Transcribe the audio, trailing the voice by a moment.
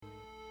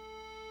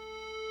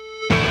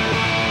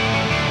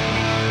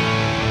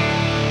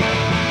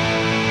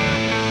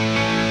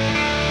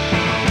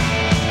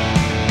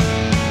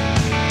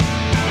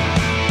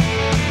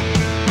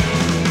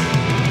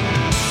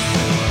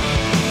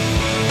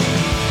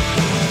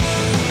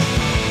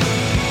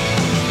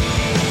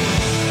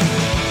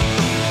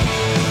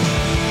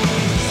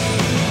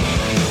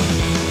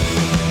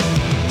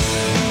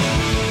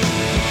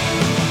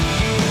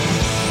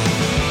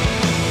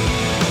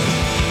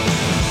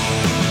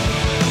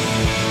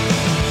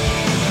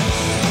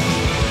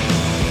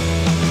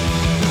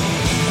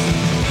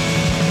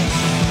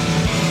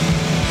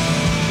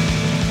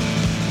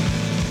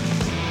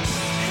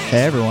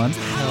Hey everyone.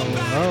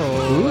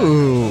 Hello.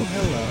 Ooh.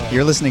 Hello.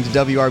 You're listening to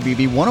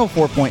WRBB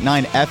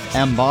 104.9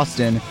 FM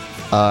Boston,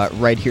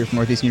 right here from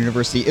Northeastern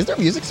University. Is there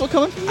music still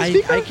coming from the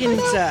speaker? I can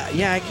right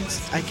now?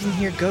 I can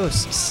hear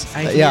ghosts.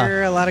 I yeah.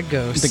 hear a lot of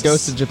ghosts. The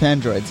ghosts of Japan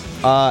droids.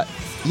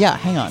 Yeah,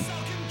 hang on.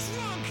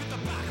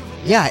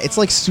 Yeah, it's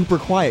like super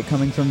quiet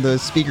coming from the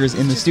speakers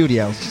in the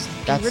studio.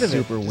 That's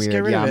super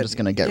weird. Yeah, I'm just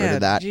gonna get rid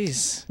of that.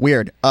 Jeez.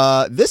 Weird.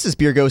 This is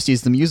Beer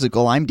Ghosties the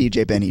musical. I'm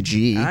DJ Benny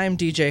G. I'm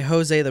DJ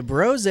Jose the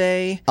Brose.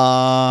 And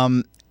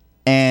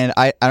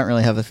I don't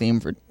really have a theme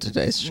for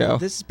today's show.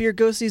 This is Beer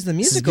Ghosties the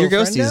musical.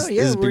 Beer Ghosties. Friendo.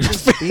 Yeah, we're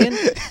just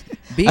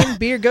being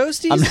Beer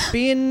Ghosties,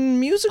 being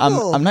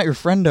musical. I'm not your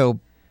friendo,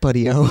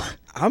 buddy-o.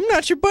 I'm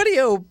not your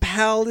buddy-o,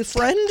 pal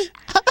friend.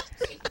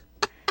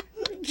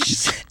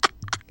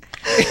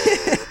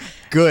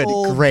 Good,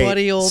 old great,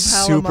 buddy, old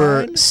pal of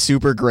mine.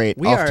 super great.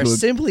 We are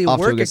simply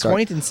work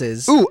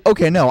acquaintances. Ooh,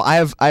 okay, no, I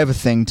have a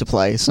thing to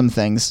play. Some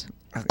things.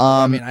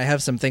 I mean, I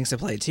have some things to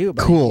play too.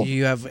 But cool. Do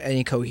you have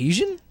any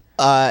cohesion?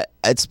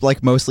 It's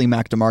like mostly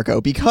Mac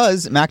DeMarco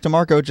because Mac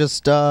DeMarco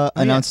just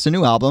announced a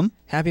new album.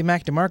 Happy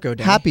Mac DeMarco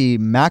Day. Happy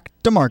Mac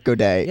DeMarco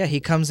Day. Yeah,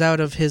 he comes out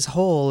of his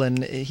hole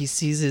and he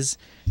sees his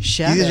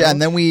shadow. And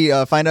then we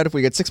find out if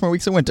we get 6 more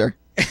weeks of winter.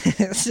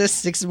 It's just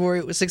six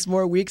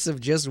more weeks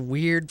of just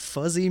weird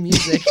fuzzy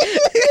music.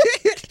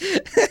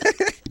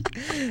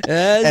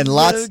 and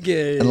lots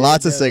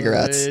of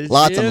cigarettes.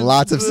 Lots and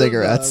lots of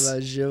cigarettes.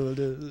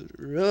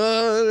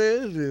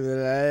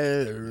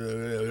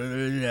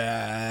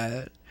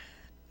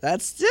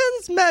 That's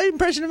my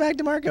impression of Mac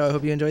DeMarco. I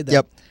hope you enjoyed that.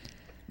 Yep.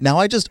 Now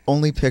I just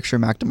only picture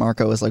Mac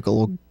DeMarco as like a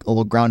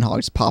little groundhog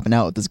just popping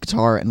out with his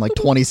guitar and like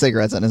 20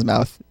 cigarettes in his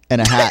mouth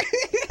and a hat.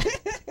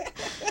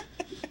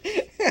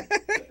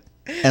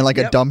 And like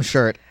a dumb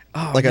shirt.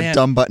 Oh, like man. a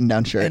dumb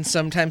button-down shirt. And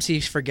sometimes he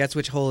forgets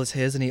which hole is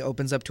his and he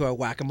opens up to a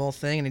whack-a-mole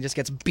thing and he just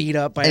gets beat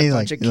up by a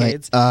bunch of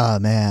kids. Oh,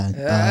 man.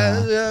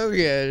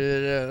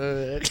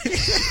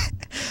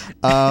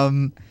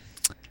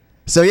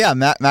 So yeah,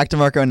 Mac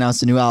DeMarco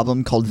announced a new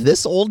album called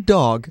This Old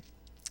Dog.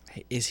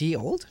 Is he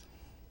old?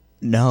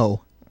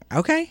 No.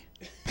 Okay.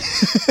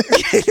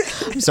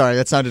 I'm sorry,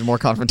 that sounded more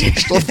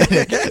confrontational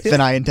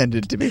than I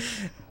intended it to be.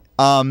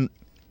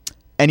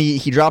 And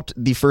he dropped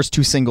the first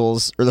two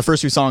songs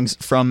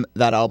from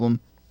that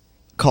album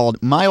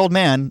called My Old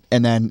Man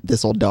and then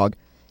This Old Dog.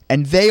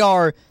 And they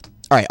are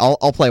all right,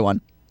 I'll play one.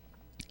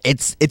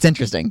 It's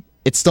interesting.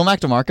 It's still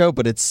Mac DeMarco,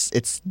 but it's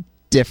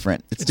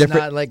different. It's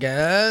different. Not like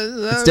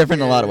it's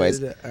different in a lot of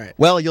ways. All right.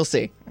 Well, you'll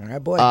see. All right,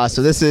 boy.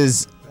 So this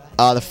is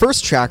the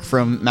first track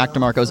from Mac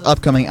DeMarco's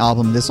upcoming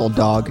album, This Old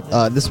Dog.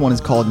 This one is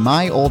called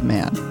My Old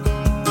Man.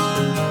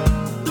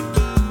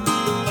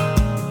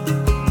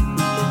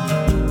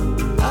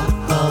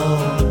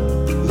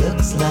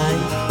 Looks like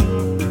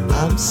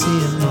I'm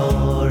seeing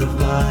more of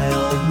my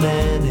old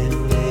man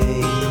in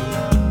me.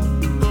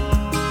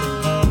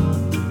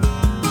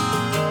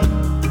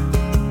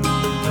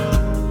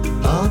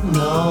 Oh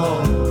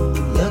no,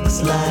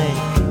 looks like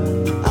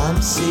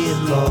I'm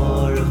seeing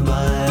more of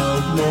my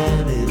old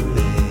man in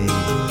me.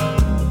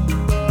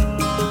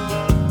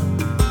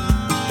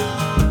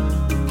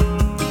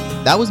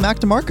 That was Mac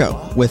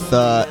DeMarco with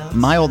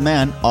My Old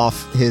Man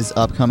off his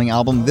upcoming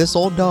album, This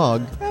Old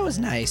Dog. That was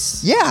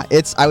nice. Yeah,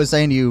 I was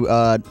saying to you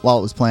while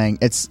it was playing,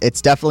 it's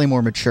definitely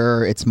more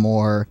mature. It's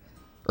more,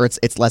 or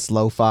it's less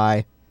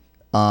lo-fi.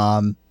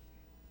 I'm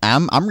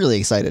really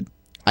excited.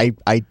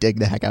 I dig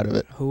the heck out of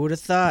it. Who would have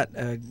thought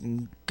a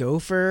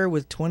gopher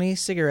with 20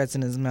 cigarettes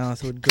in his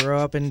mouth would grow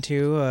up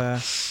into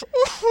a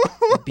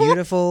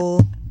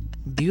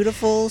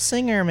beautiful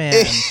singer, man?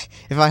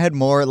 If I had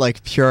more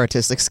like pure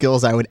artistic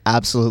skills, I would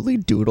absolutely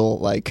doodle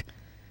like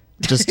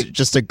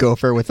just a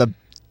gopher with a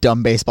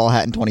dumb baseball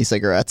hat and 20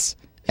 cigarettes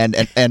and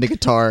a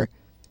guitar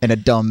and a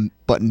dumb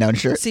button-down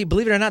shirt. See,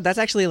 believe it or not, that's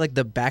actually like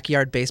the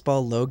backyard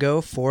baseball logo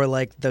for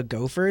like the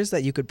Gophers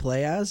that you could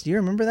play as. Do you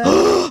remember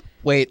that?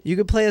 Wait, You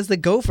could play as the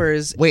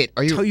Gophers. wait,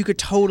 are you You could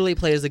totally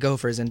play as the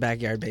Gophers in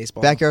backyard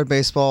baseball. backyard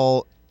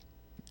baseball?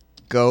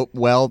 Go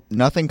well.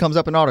 Nothing comes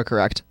up in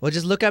autocorrect. Well,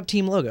 just look up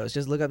team logos.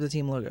 Just look up the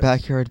team logos.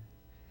 Backyard.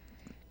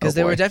 Because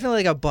there were definitely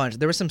like a bunch.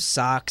 There were some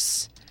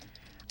socks.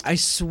 I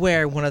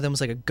swear one of them was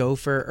like a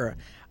gopher or...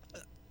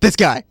 This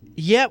guy.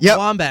 Yep. The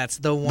Wombats.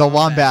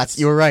 wombats.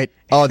 You were right.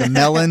 Oh, the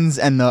melons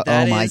and the.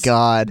 That oh my is-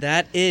 god.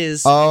 That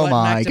is. Oh what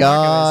my Mac DeMarco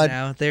God. Is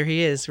now. There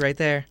he is, right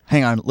there.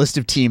 Hang on. List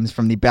of teams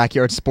from the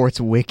Backyard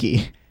Sports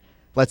Wiki.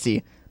 Let's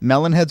see.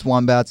 Melonheads,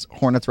 Wombats,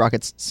 Hornets,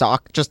 Rockets,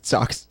 just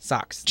Sox.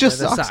 Socks. Just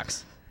They're the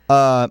socks.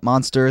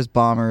 Monsters,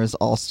 Bombers,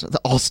 the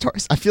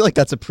All-Stars. I feel like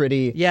that's a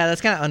pretty... Yeah, that's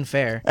kind of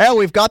unfair. Oh,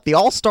 we've got the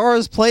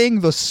All-Stars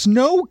playing the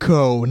snow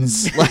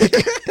cones. Like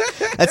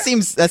that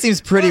seems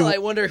pretty... Well, I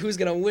wonder who's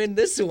gonna win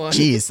this one.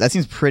 Jeez, that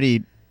seems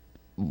pretty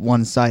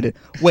one-sided.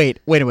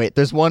 Wait.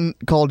 There's one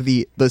called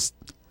the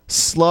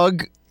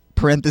Slug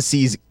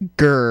parentheses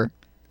Gers.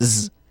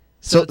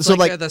 So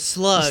like the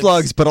slugs.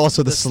 Slugs, but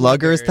also the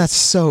sluggers. sluggers. That's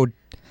so...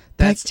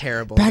 That's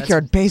terrible.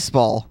 Backyard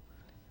baseball.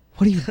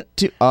 What do you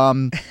do?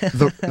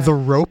 The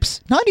ropes.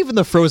 Not even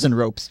the frozen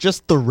ropes.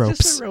 Just the ropes.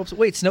 Just the ropes.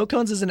 Wait, snow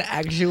cones is an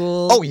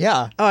actual. Oh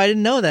yeah. Oh, I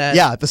didn't know that.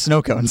 Yeah, the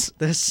snow cones.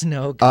 The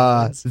snow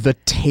cones. The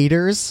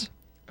taters.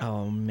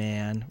 Oh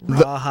man,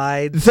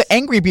 rawhides. The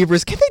Angry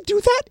Beavers. Can they do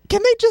that?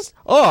 Can they just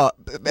We're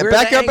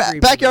the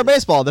Angry backyard Beavers.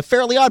 baseball? The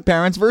Fairly Odd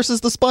Parents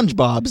versus the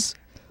SpongeBobs.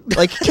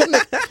 Like can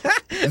they,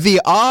 the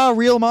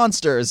real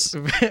monsters?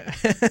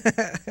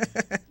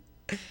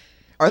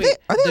 Are they the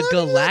allowed to do that?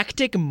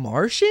 Galactic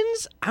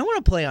Martians? I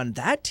want to play on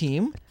that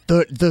team.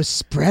 The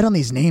spread on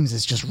these names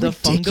is just The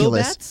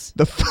ridiculous. Fungo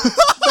Bats?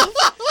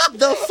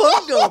 The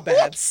Fungo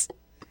Bats.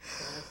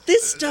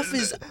 This stuff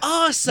is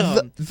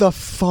awesome. the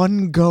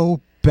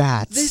Fungo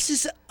Bats. This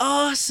is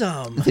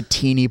awesome. The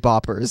Teeny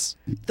Boppers.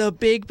 The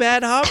Big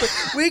Bad Hopper.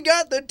 We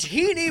got the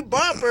Teeny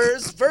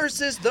Boppers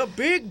versus the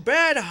Big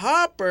Bad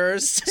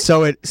Hoppers.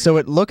 So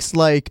it looks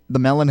like the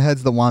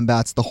Melonheads, the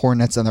Wombats, the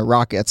Hornets, and the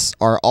Rockets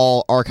are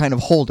kind of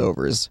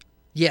holdovers.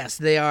 Yes,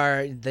 they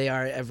are. They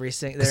are every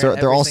single.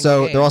 They're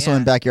also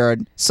in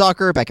backyard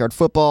soccer, backyard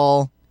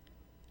football.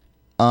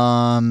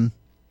 Wow,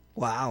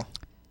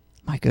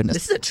 My goodness.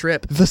 this is a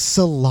trip. The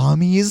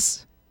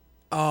Salamis.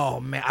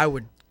 Oh man, I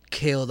would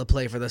kill to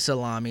play for the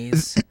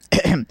Salamis.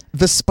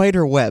 The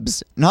spider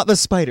webs. Not the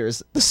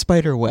spiders, the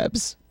spider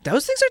webs.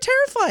 Those things are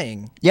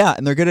terrifying. Yeah,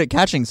 and they're good at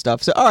catching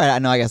stuff. So, all right, I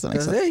know. I guess that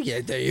makes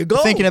sense. There you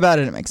go. Thinking about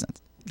it makes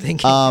sense.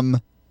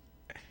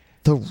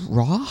 The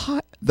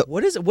rawhide.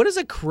 What is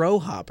a crow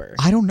hopper?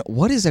 I don't know.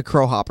 What is a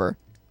crow hopper?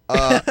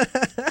 All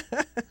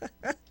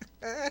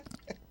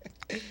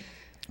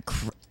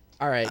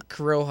right,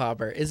 crow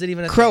hopper. Is it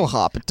even a Crow thing?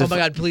 hop. Oh my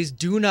God! Please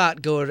do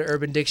not go to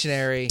Urban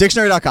Dictionary.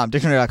 Dictionary.com.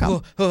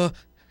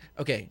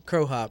 Okay,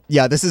 crow hop.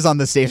 Yeah, this is on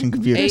the station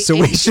computer, so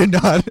a- we should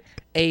not.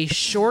 A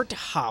short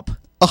hop.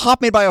 A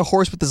hop made by a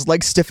horse with his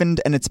legs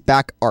stiffened and its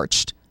back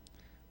arched.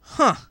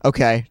 Huh.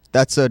 Okay,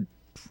 that's a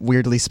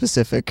weirdly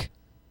specific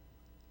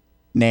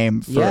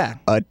name for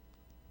a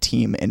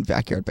team in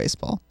backyard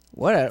baseball.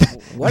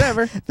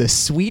 Whatever. The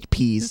Sweet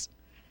Peas.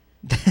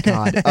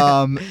 God.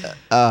 Can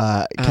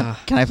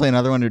I play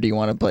another one, or do you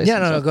want to play? Yeah,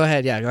 some no, stuff? go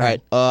ahead. Yeah, go All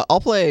ahead. right.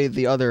 I'll play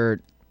the other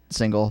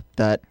single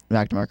that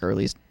Mac DeMarco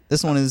released.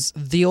 This one is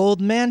The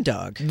Old Man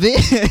Dog.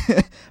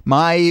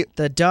 my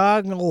The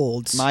dog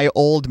olds.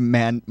 old dog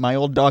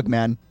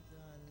man.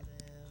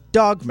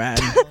 Dog man.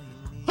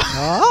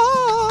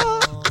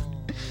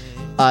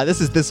 This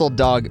is This Old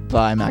Dog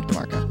by Mac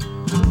DeMarco.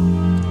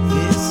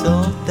 This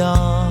old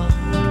dog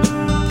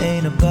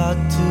ain't about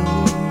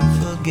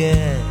to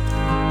forget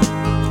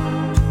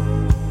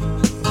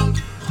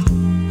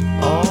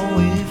all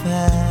we've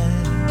had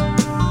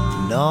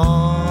and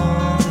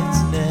all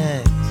that's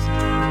next.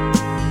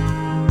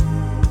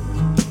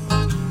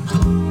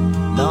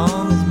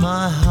 Long as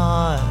my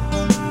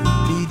heart's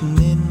beating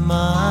in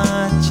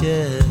my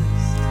chest,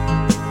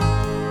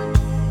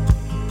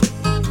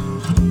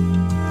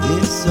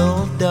 this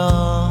old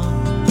dog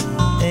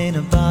ain't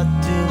about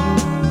to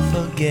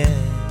forget.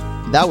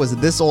 That was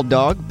This Old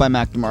Dog by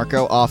Mac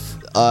DeMarco off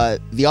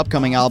the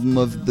upcoming album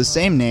of the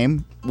same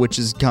name, which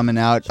is coming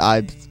out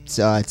at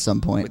some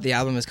point. The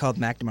album is called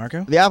Mac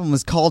DeMarco. The album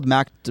is called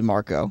Mac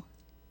DeMarco.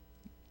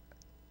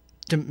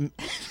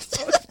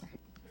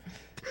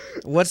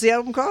 What's the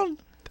album called?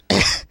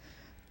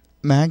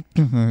 Mac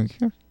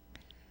DeMarco.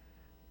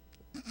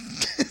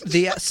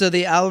 So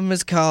the album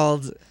is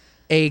called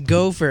A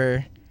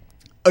Gopher.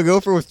 A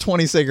gopher with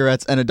 20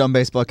 cigarettes and a dumb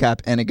baseball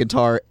cap and a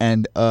guitar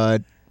and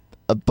a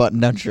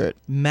button-down shirt.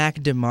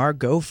 Mac DeMar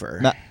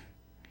Gopher.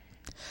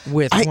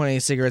 With 20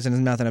 cigarettes in his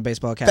mouth and a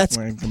baseball cap,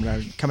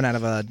 coming out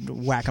of a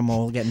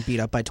whack-a-mole, getting beat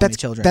up by 20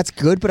 children. That's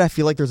good, but I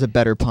feel like there's a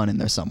better pun in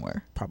there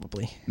somewhere.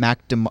 Probably.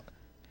 Mac DeMar...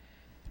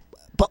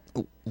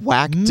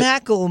 Whack...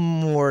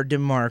 Macklemore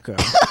DeMarco.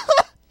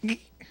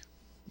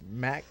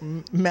 Mac...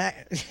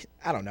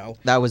 I don't know.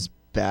 That was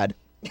bad.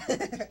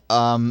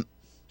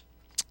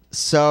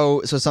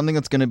 So something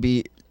that's going to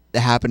be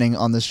happening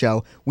on the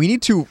show, we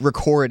need to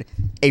record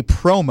a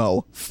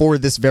promo for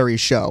this very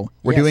show.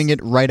 We're doing it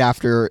right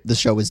after the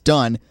show is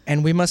done.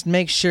 And we must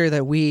make sure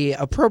that we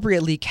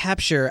appropriately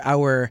capture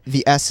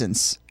the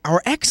essence.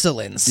 Our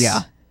excellence.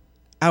 Yeah.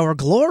 Our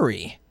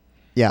glory.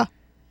 Yeah.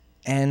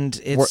 And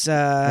it's...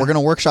 We're going to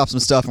workshop some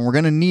stuff, and we're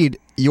going to need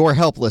your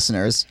help,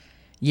 listeners.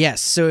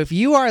 Yes, so if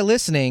you are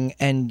listening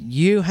and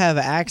you have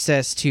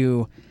access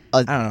to...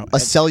 I don't know. A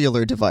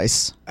cellular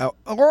device.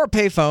 Or a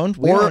payphone.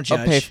 We don't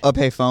judge. A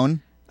payphone.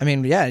 I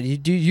mean, yeah, you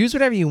do use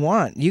whatever you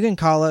want. You can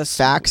call us.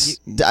 Fax.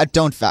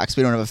 Don't fax.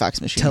 We don't have a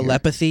fax machine.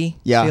 Telepathy.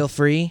 Yeah. Feel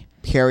free.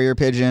 Carrier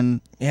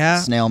pigeon. Yeah.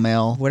 Snail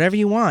mail. Whatever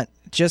you want.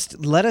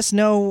 Just let us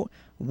know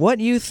what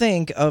you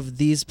think of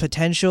these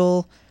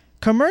potential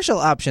commercial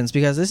options,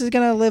 because this is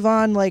going to live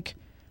on like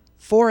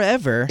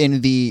forever.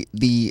 In the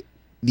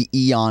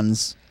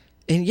eons.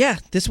 And yeah,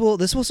 this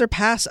will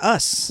surpass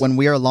us. When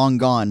we are long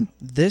gone.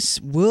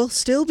 This will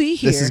still be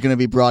here. This is going to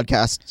be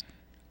broadcast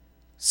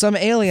Some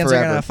aliens are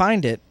Forever. gonna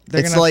find it.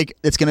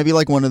 It's gonna be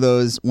like one of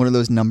those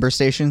number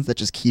stations that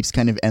just keeps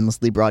kind of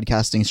endlessly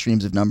broadcasting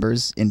streams of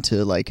numbers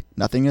into like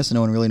nothingness, and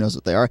no one really knows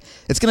what they are.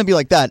 It's gonna be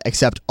like that,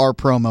 except our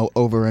promo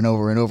over and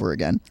over and over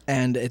again.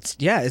 and it's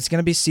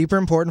gonna be super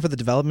important for the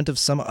development of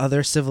some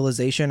other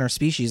civilization or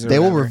species. Or They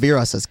will whatever. revere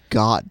us as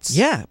gods.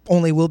 Yeah,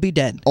 only we'll be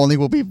dead. Only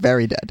we'll be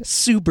very dead.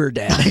 Super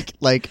dead.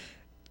 Like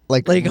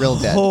real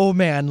dead. Oh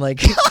man,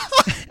 like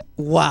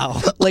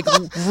wow, like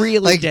really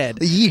Like dead.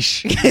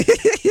 Yeesh.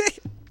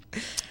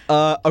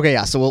 Okay,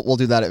 yeah. So we'll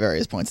do that at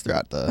various points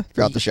throughout the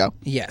show.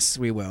 Yes,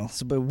 we will.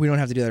 So, but we don't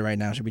have to do that right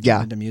now. Should we Yeah.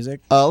 jump into music?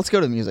 Let's go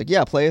to the music.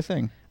 Yeah, play a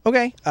thing.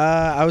 Okay.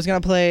 I was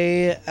gonna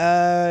play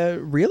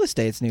Real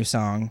Estate's new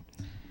song.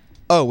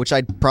 Oh, which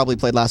I probably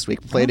played last week.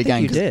 Play I it don't think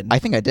again. you 'cause did. I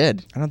think I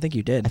did. I don't think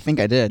you did. I think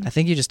I did. I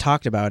think you just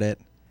talked about it.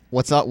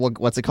 What's up?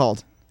 What's it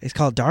called? It's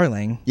called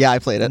Darling. Yeah, I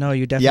played it. No,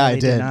 you Yeah, I definitely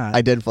did. did not.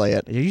 I did play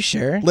it. Are you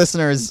sure?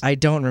 Listeners, I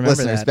don't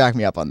remember that. back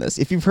me up on this.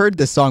 If you've heard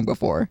this song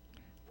before,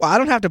 Well, I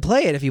don't have to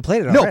play it if you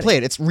played it already. no, play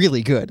it. It's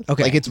really good.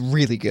 Okay. Like it's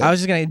really good. I was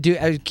just gonna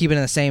keep it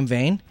in the same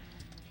vein.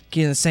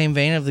 Keep it in the same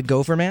vein of the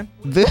Gopher Man.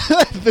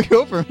 the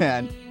Gopher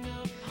Man.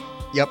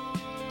 Yep.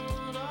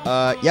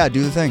 Yeah,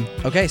 do the thing.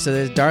 Okay, so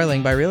there's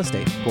Darling by Real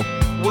Estate. Cool.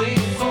 Wait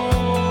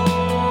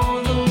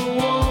for the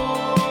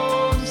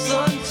warm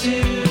sun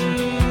to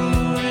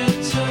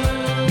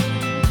return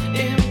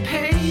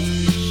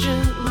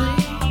impatiently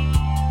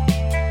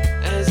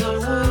as I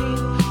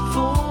wait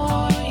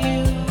for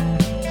you.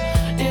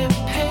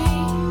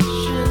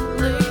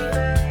 Impatiently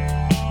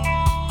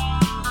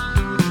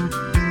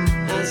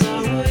as I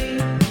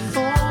wait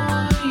for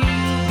you.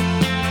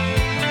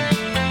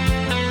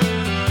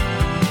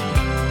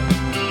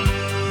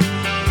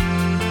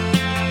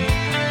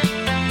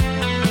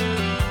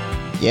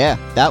 Yeah,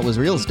 that was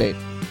Real Estate.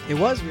 It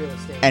was Real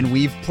Estate. And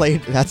we've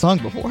played that song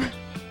before.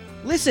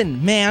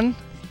 Listen, man,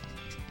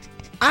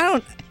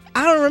 I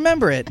don't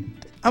remember it.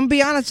 I'm gonna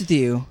be honest with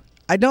you.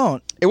 I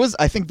don't. It was,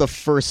 I think, the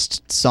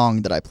first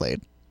song that I played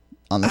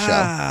on the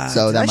show.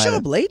 So did that I might show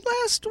have... up late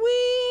last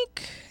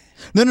week?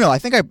 No. I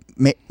think I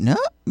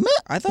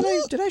I thought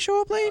did I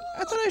show up late?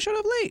 I thought I showed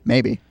up late.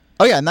 maybe.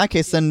 Oh yeah, in that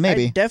case, then I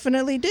maybe.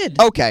 definitely did.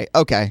 Okay.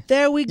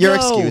 There we You're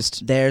go.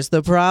 excused. There's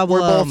the problem.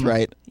 We're both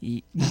right.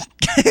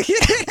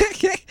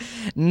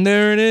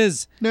 There it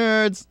is.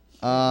 Nerds.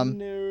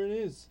 There it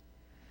is.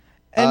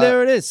 And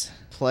there it is.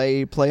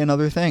 Play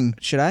another thing.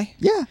 Should I?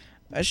 Yeah.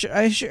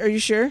 Are you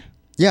sure?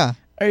 Yeah.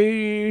 Are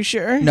you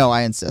sure? No,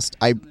 I insist.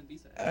 Are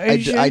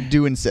you sure? I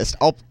do insist.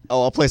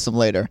 I'll play some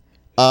later.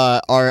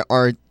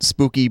 Our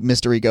spooky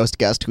mystery ghost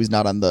guest who's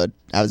not on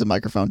has a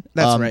microphone.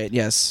 That's right.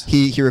 Yes.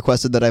 He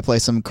requested that I play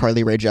some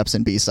Carly Rae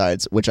Jepsen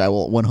B-sides, which I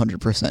will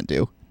 100%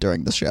 do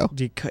during the show.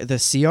 The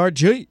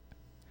CRJ.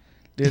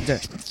 The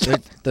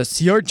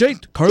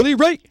CRJ. Carly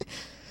Rae.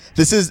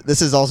 This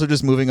is also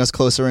just moving us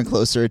closer and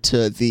closer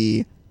to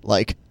the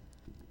like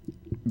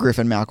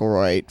Griffin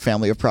McElroy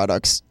family of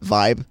products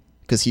vibe,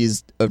 because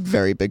he's a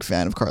very big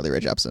fan of Carly Rae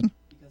Jepsen.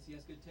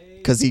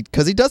 Because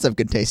he does have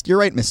good taste. You're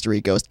right,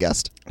 mystery ghost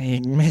guest. A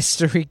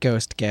mystery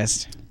ghost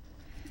guest.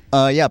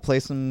 Yeah, play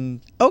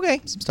some Okay.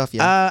 stuff.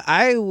 Yeah.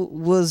 I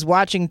was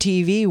watching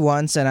TV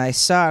once and I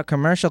saw a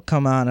commercial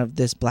come on of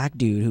this black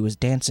dude who was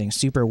dancing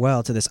super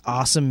well to this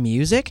awesome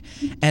music,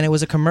 and it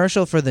was a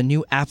commercial for the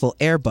new Apple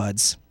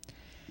AirBuds.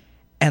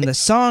 And the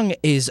song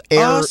is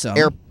awesome.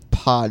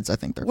 AirPods, I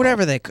think they're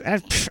Whatever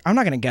I'm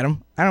not gonna get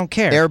them. I don't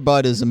care. called.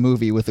 Airbud is a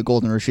movie with a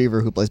golden retriever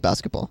who plays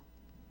basketball.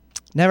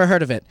 Never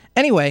heard of it.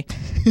 Anyway,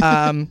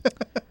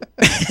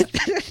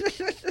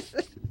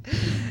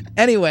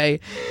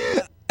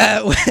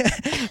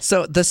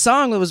 so the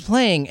song that was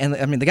playing, and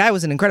I mean, the guy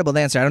was an incredible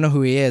dancer. I don't know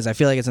who he is. I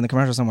feel like it's in the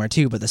commercial somewhere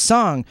too, but the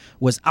song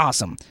was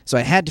awesome. So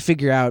I had to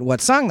figure out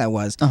what song that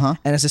was. Uh-huh.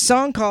 And it's a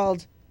song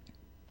called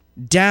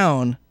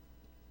Down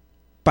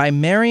by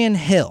Marion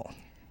Hill.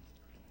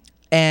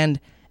 And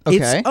Okay.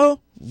 it's a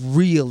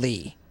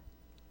really,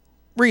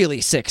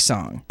 really sick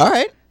song. All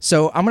right.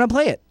 So I'm going to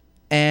play it.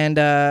 And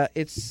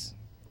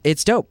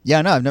it's dope.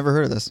 Yeah, no, I've never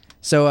heard of this.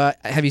 So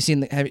have you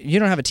seen? You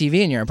don't have a TV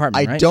in your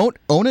apartment, I right? don't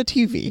own a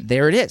TV.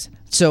 There it is.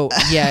 So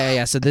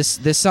yeah. So this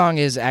song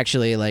is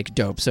actually like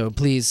dope. So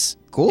please,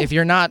 Cool. if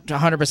you're not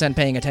 100%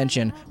 paying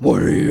attention,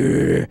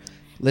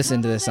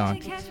 listen to this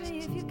song.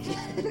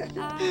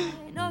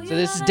 So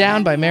this is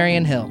Down by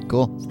Marion Hill.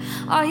 Cool.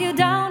 Are you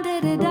down,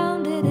 did it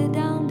down, did it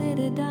down, did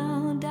it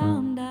down,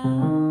 down, down?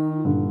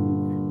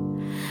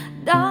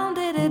 Down,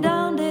 did it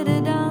down, did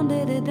it down,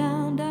 did it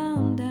down,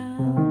 down, down?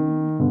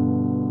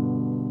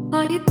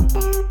 Are you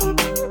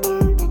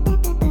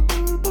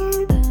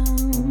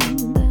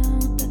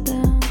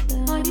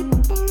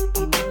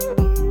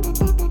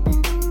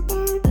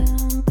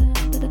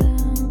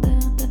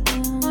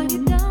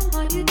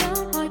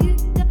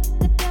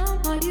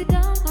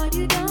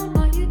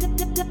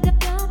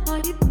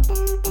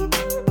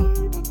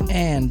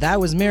And that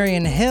was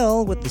Marion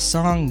Hill with the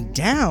song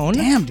Down.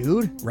 Damn,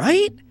 dude.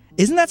 Right?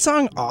 Isn't that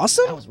song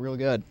awesome? That was real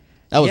good.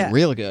 That was Yeah.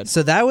 real good.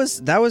 So that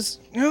was.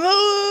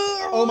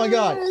 Oh my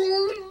god.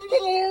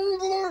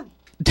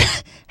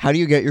 How do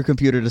you get your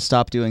computer to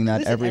stop doing that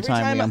Listen, every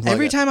time we unplug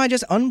every it? time I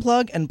just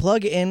unplug and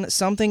plug in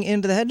something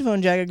into the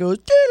headphone jack, it goes.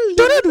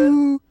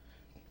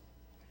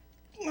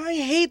 I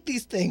hate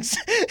these things.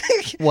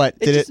 What,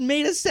 It did just it-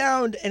 made a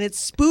sound and it's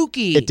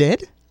spooky. It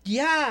did?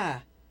 Yeah.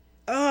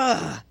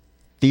 Ugh.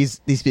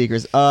 These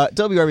speakers.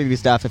 WRBB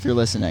staff, if you're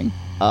listening,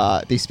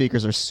 these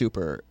speakers are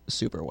super,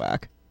 super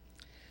whack.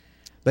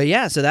 But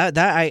yeah, so that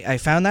I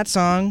found that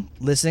song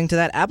listening to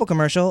that Apple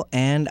commercial,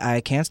 and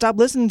I can't stop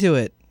listening to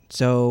it.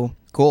 So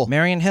Cool.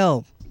 Marion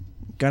Hill,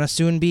 gonna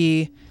soon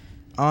be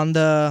on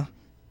the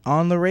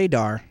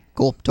radar.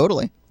 Cool.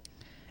 Totally.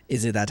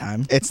 Is it that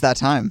time? It's that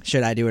time.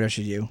 Should I do it or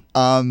should you?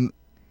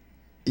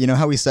 You know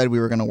how we said we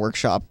were going to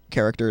workshop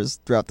characters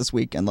throughout this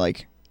week and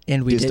like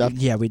And we do did. stuff?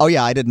 Yeah, we. Oh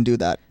yeah, I didn't do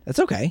that. That's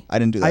okay. I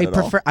didn't do that at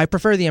all. I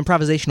prefer the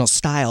improvisational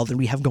style that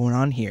we have going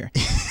on here.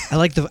 I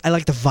like the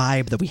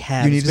vibe that we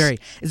have. You need It's to very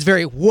it's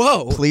very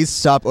whoa. Please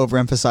stop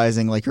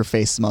overemphasizing like your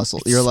face muscle.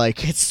 You're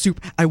like It's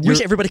super. I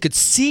wish everybody could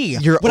see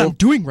you're what o- I'm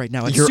doing right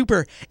now. It's you're-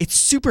 super. It's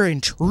super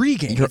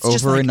intriguing. you're It's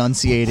just like, over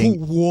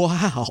enunciating.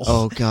 wow.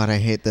 Oh god, I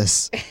hate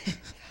this.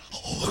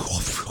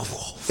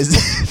 Is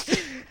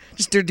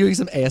Just they're doing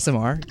some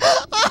ASMR.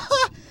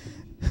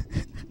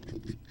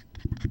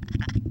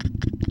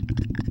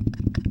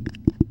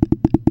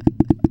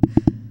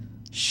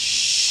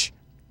 Shh.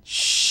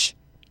 Shh.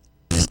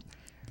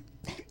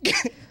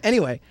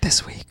 Anyway,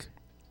 this week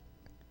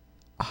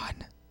on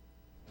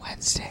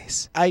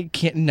Wednesdays. I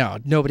can't. No,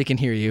 nobody can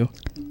hear you.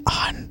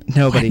 On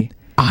Nobody.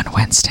 on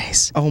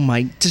Wednesdays. Oh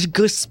my!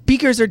 The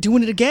speakers are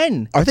doing it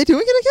again. Are they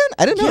doing it again?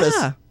 I didn't notice.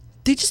 Yeah,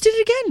 they just did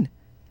it again.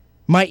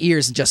 My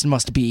ears just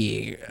must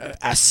be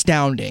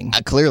astounding.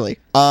 Clearly.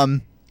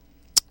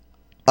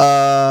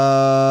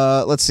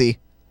 Let's see.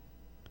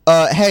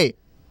 Hey,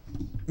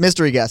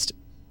 mystery guest.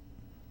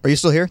 Are you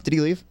still here? Did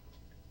he leave?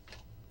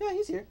 Yeah,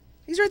 he's here.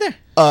 He's right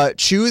there.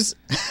 Choose.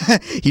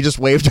 He just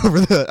waved over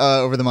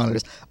the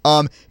monitors.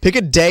 Pick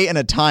a day and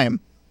a time,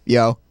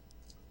 yo.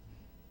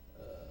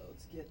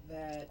 Let's get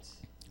that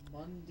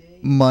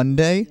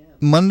Monday.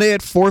 Monday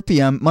at 4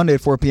 p.m. Monday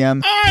at 4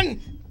 p.m. On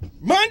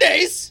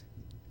Mondays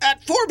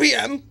at 4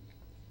 p.m.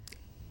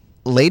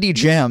 Lady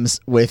Jams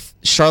with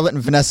Charlotte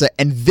and Vanessa,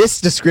 and this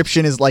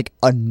description is like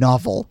a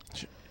novel.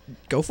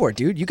 Go for it,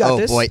 dude. You got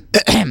this. Oh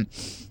boy.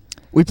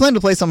 We plan to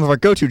play some of our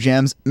go-to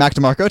jams: Mac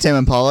DeMarco, Tame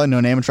Impala, No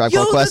Name, and Tribe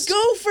Yo, Called Quest.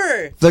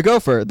 the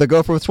gopher. The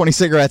Gopher with 20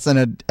 cigarettes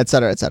and et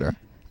cetera, et cetera.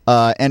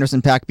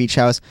 Anderson .Paak Beach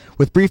House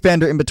with brief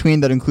banter in between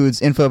that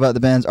includes info about the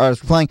band's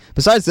artists we're playing.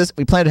 Besides this,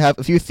 we plan to have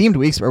a few themed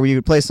weeks where we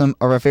would play some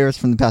of our favorites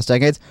from the past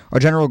decades. Our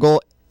general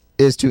goal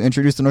is to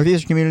introduce the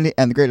Northeastern community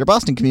and the greater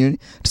Boston community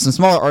to some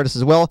smaller artists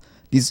as well.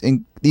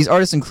 These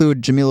artists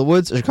include Jamila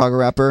Woods, a Chicago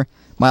rapper,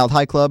 Mild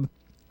High Club,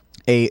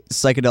 a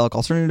psychedelic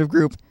alternative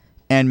group,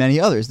 and many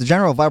others. The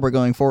general vibe we're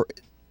going for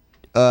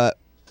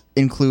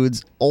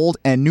includes old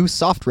and new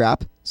soft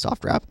rap,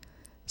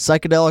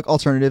 psychedelic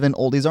alternative, and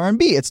oldies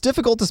R&B. It's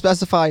difficult to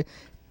specify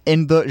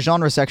in the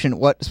genre section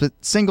what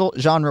single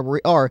genre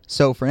we are,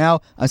 so for now,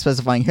 I'm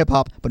specifying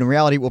hip-hop, but in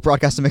reality, we'll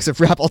broadcast a mix of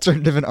rap,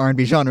 alternative, and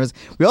R&B genres.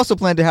 We also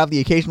plan to have the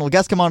occasional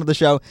guest come onto the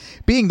show,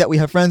 being that we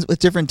have friends with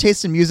different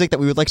tastes in music that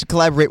we would like to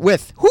collaborate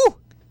with. Whew!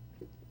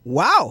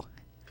 Wow.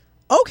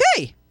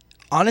 Okay.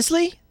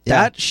 Honestly,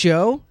 Yeah. that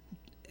show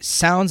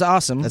sounds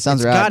awesome. That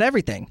sounds It's rad. got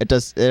everything. It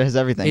does. It has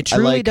everything. It I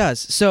truly like does.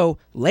 So,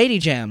 Lady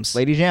Jams.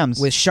 Lady Jams.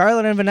 With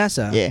Charlotte and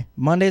Vanessa. Yeah.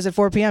 Mondays at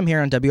 4 p.m. here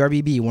on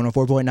WRBB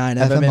 104.9 FM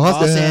FM in Boston.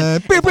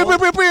 Boston. Pew, pew, pew,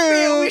 pew, pew.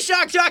 We're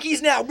shock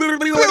jockeys now.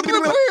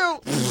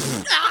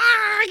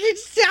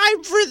 It's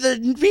time for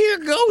the Beer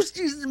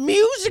Ghosties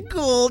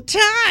musical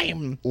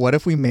time. What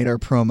if we made our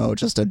promo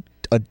just a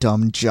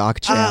dumb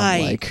jock jam? I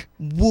Like,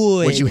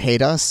 would. would you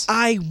hate us?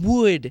 I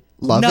would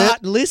Love not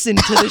it? listen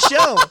to the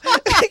show.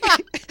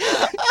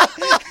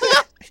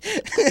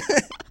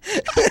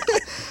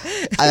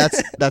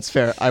 That's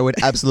fair. I would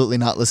absolutely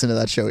not listen to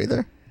that show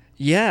either.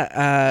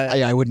 Yeah,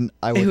 I wouldn't.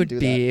 I wouldn't do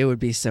that. it would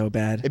be so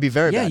bad. It'd be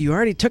very yeah, bad. you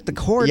already took the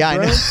chord, Yeah,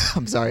 bro. I know.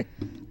 I'm sorry.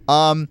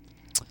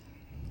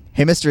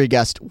 Hey, mystery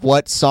guest,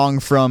 what song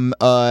from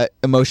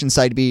Emotion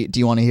Side B do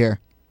you want to hear?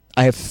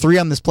 I have 3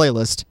 on this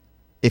playlist.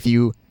 If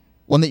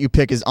one that you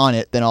pick is on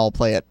it, then I'll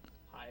play it.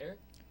 Higher?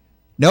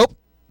 Nope.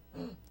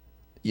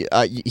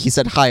 He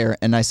said higher,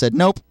 and I said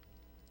nope.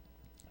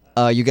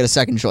 You get a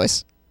second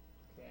choice.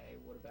 Okay,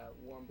 what about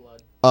Warm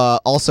Blood?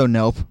 Also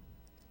nope.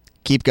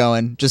 Keep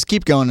going. Just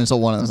keep going until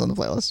one of them's on the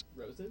playlist.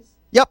 Roses?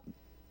 Yep.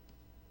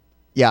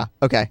 Yeah.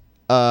 Okay.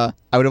 I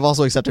would have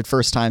also accepted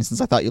First Time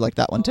since I thought you liked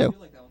that one too.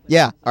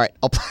 Yeah. All right.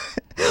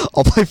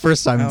 I'll play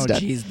First Time Oh,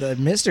 instead. jeez, the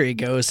mystery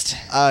ghost.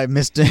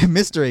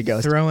 Mystery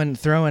Ghost.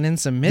 Throwing in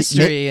some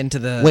mystery into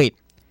the... Wait,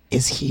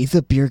 is he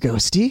the beer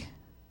ghosty?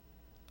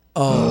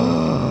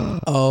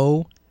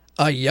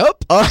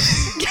 Yup.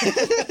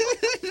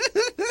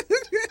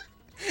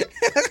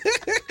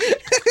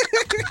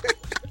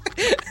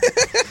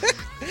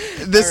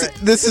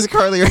 This is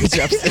Carly Rae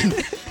Jepsen.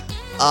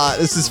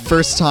 This is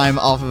First Time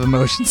off of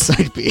Emotion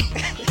Side B.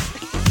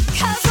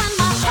 'Cause when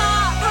my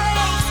heart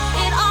breaks,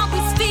 it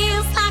always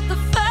feels like the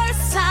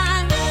first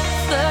time.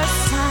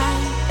 First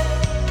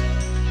time.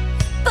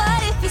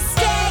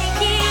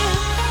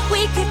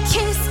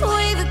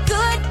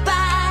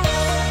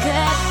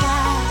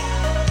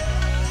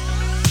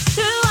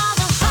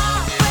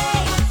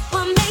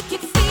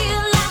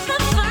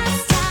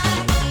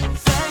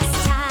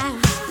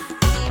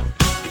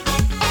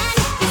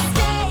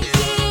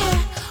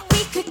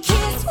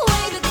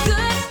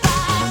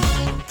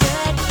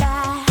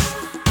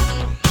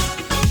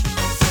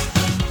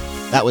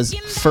 That was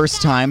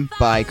First Time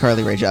by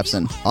Carly Rae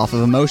Jepsen off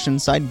of Emotion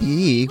Side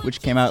B,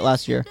 which came out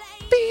last year.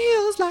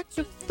 Feels like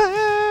the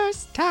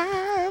first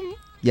time.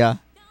 Yeah.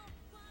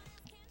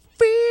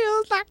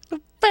 Feels like the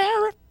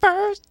very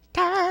first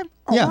time.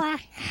 Yeah.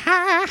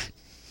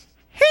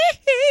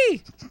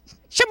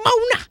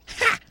 Shimona.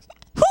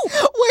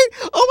 Wait,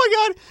 oh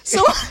my god.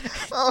 So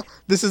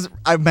this is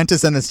I meant to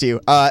send this to you.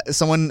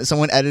 Someone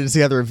edited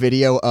together a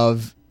video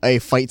of a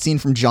fight scene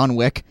from John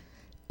Wick.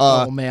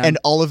 Oh, man. And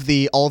all of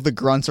the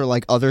grunts or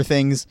like other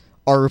things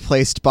are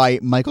replaced by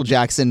Michael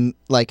Jackson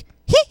like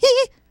hee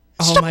hee.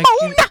 Oh my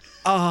god.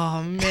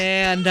 Oh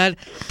man,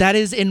 that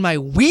is in my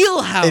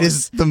wheelhouse. It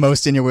is the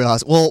most in your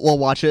wheelhouse. We'll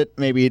watch it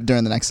maybe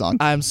during the next song.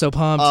 I'm so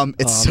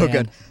pumped. It's Oh, so man.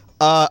 good.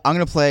 I'm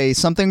gonna play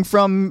something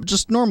from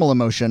just Normal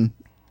Emotion.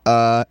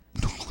 Normal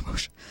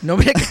Emotion. No,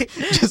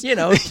 just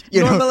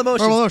normal emotions.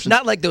 normal emotions.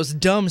 Not like those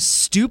dumb,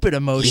 stupid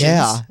emotions.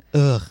 Yeah.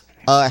 Ugh.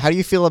 How do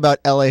you feel about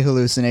L.A.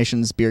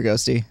 Hallucinations, Beer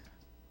Ghosty?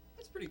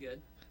 That's pretty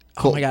good.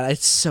 Oh my god,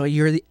 it's so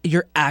you're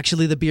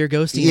actually the beer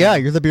ghosty. Yeah,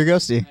 you're the Beer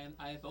Ghosty.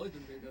 I've always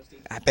been very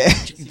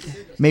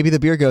ghosty. Maybe the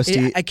Beer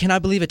Ghosty. I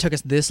cannot believe it took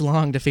us this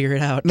long to figure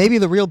it out. Maybe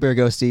the real Beer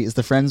Ghosty is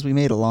the friends we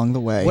made along the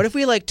way. What if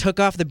we like took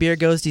off the beer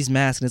ghosty's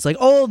mask and it's like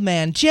Old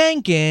Man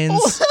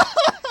Jenkins?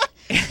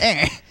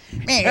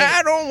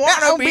 I don't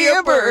want to be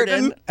a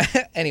burden.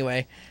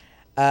 Anyway,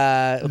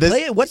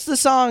 play it. What's the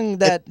song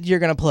that you're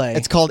gonna play?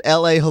 It's called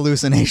L.A.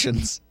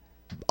 Hallucinations.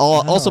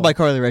 Also by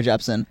Carly Rae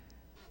Jepsen.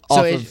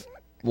 So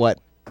What?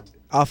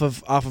 off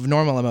of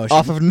Normal Emotion.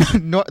 Off of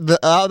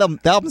the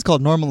album's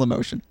called Normal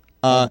Emotion.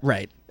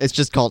 Right. It's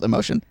just called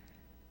Emotion.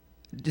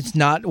 It's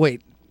not.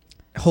 Wait.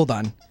 Hold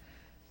on.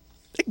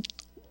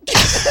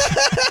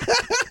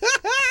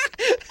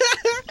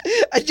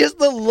 Just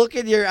the look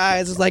in your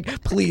eyes is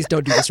like, please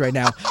don't do this right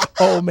now.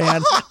 Oh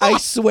man, I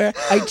swear,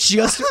 I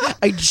just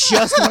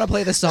want to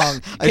play the song.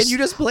 Can you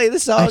just play the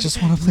song? I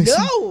just want to play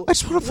No. I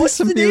just want to play What's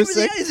some the name of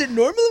music. that? Is it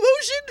Normal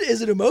Emotion?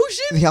 Is it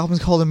Emotion? The album's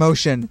called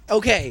Emotion.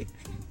 Okay,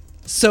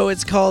 so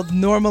it's called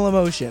Normal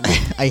Emotion.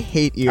 I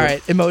hate you. All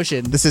right,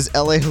 Emotion. This is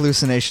L.A.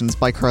 Hallucinations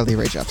by Carly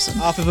Rae Jepsen.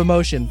 Off of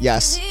Emotion.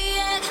 Yes.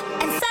 And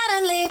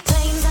suddenly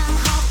planes I'm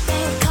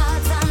hopping,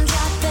 cards I'm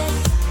dropping.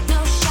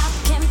 No shop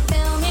can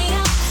fill me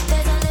up.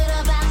 There's a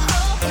little black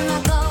hole in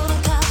my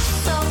golden cup.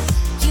 So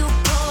you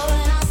pour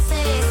and I'll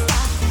say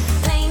stop.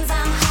 Planes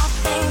I'm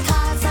hopping,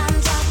 cards I'm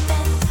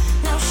dropping.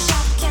 No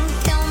shop can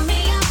fill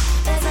me up.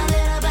 There's a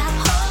little black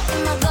hole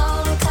in my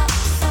golden cup.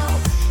 So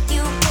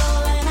you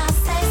pour and I'll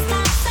say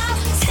stop. So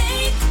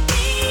take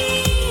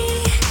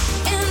me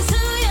into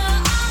your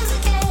arms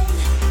again.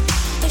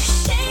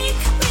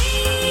 Shake me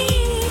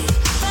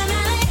from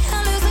LA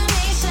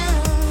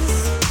hallucinations.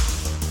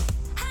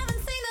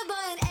 Haven't seen the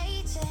boy in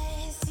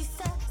ages. He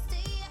said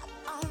stay up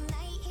all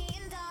night, he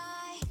and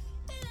I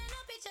filling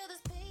up each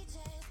other's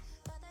pages,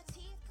 but the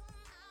teeth come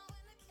out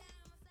when the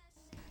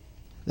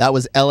camera. That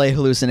was L.A.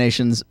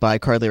 Hallucinations by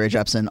Carly Rae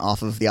Jepsen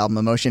off of the album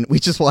Emotion. We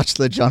just watched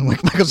the John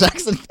Wick Michael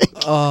Jackson thing.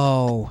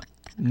 Oh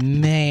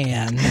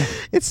man.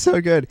 It's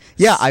so good.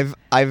 Yeah, I've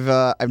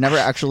never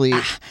actually.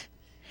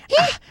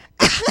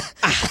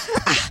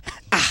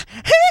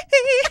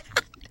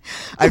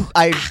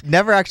 I've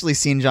never actually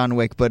seen John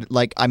Wick, but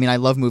like I mean I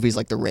love movies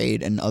like The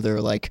Raid and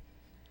other like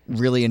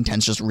really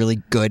intense, just really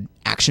good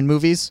action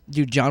movies.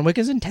 Dude, John Wick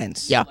is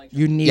intense. Yeah.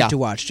 You need Yeah. to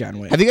watch John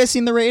Wick. Have you guys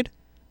seen The Raid?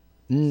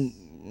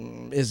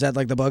 Is that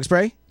like the bug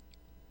spray?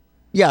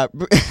 Yeah.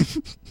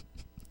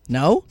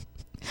 No?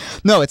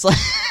 No, it's like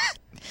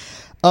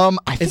I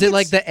think Is it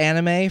like it's- the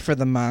anime for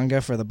the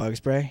manga for the bug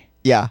spray?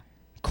 Yeah,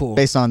 Cool.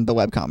 based on the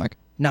webcomic.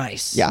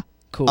 Nice. Yeah.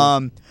 Cool.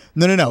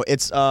 No.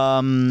 It's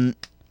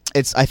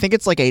I think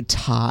it's like a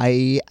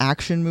Thai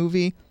action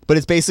movie, but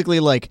it's basically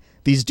like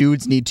these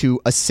dudes need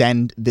to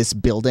ascend this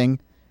building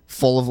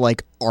full of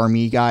like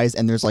army guys,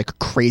 and there's like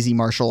crazy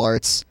martial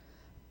arts.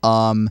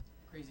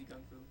 Crazy kung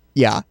fu.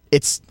 Yeah,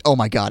 it's oh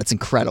my god, it's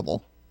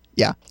incredible.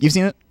 Yeah, you've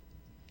seen it?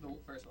 The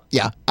first one.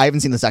 Yeah, I haven't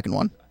seen the second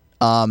one.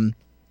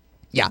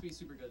 Yeah. It's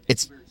super good.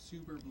 It's-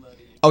 super bloody.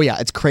 Oh yeah,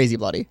 it's crazy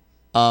bloody.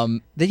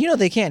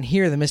 They can't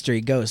hear the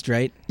mystery ghost,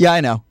 right? Yeah, I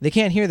know. They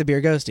can't hear the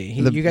beer ghosty.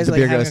 You guys the are like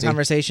beer having ghosty. a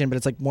conversation, but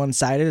it's like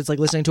one-sided. It's like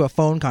listening to a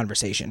phone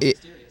conversation.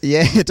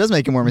 Yeah, it does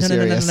make it more No,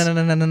 mysterious.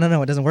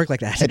 no. It doesn't work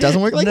like that. It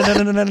doesn't work like no,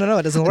 that? No.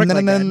 It doesn't work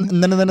like that.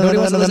 Nobody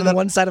wants to listen to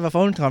one side of a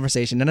phone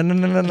conversation. No. It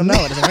doesn't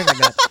work like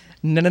that.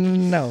 No.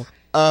 That's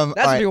all what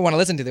right. people want to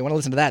listen to. They want to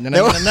listen to that.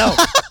 No.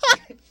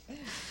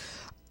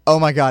 Oh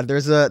my god, there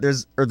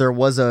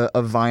was a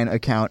Vine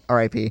account,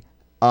 RIP,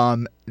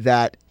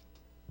 that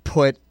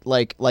put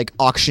like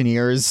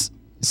auctioneers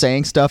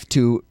saying stuff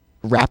to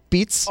rap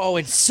beats. Oh,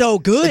 it's so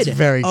good. It's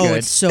very Oh, good.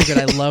 it's so good.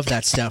 I love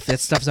that stuff. That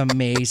stuff's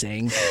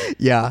amazing.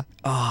 Yeah.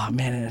 Oh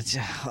man, it's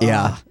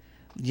Yeah.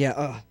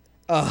 yeah.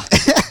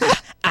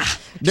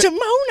 Jamona.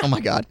 Oh my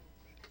god.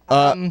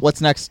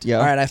 What's next? Yeah.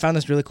 All right, I found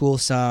this really cool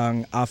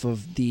song off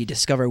of the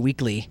Discover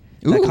Weekly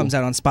that Ooh. comes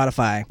out on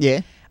Spotify.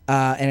 Yeah.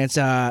 And it's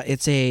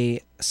a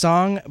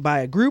song by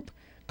a group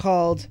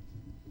called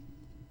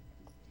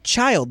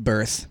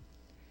Childbirth.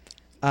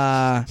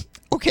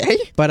 Okay.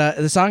 But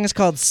the song is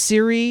called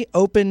Siri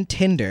Open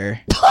Tinder.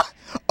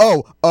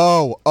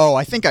 Oh,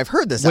 I think I've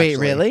heard this. Wait,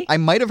 actually. really? I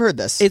might have heard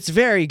this. It's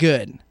very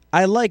good.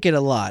 I like it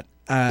a lot.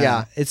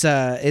 Yeah. It's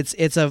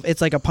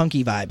like a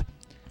punky vibe.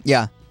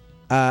 yeah.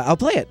 I'll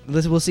play it.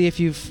 We'll see if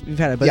you've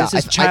had it. But Yeah, this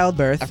is I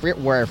Childbirth. forget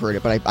where I've heard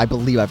it, but I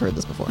believe I've heard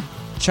this before.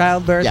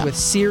 Childbirth Yeah. with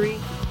Siri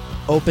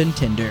Open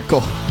Tinder.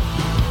 Cool.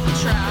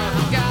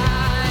 Trap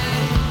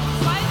guy,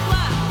 swipe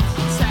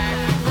left,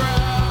 tech bro,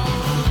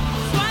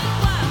 swipe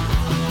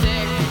left,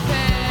 dick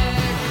pic,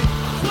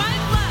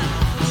 swipe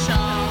left,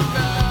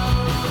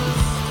 chocos,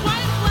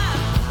 swipe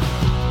left,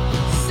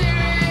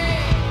 Siri,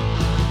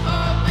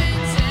 open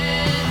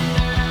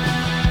Tinder,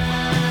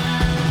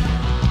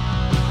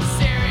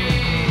 Siri,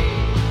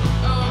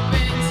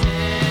 open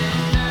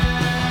Tinder.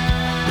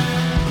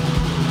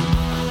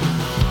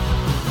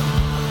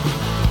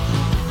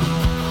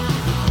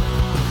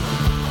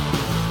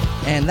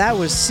 And that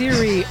was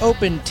Siri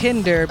Open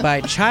Tinder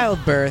by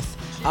Childbirth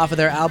off of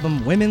their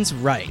album Women's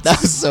Rights. That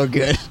was so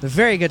good. A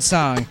very good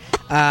song.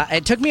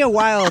 It took me a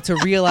while to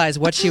realize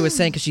what she was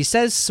saying because she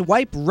says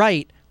swipe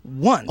right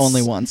once.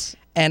 Only once.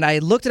 And I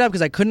looked it up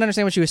because I couldn't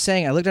understand what she was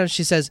saying. I looked it up and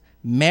she says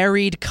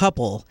married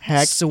couple.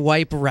 Heck-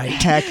 swipe right.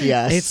 Heck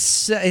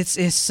yes.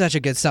 It's such a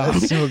good song.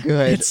 That's so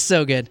good. It's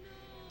so good.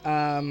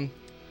 I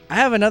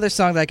have another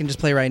song that I can just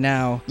play right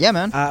now. Yeah,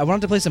 man. I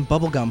wanted to play some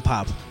bubblegum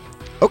pop.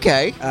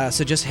 Okay.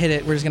 So just hit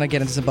it. We're just gonna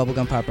get into some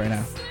bubblegum pop right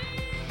now.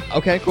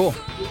 Okay, cool.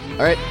 All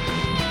right.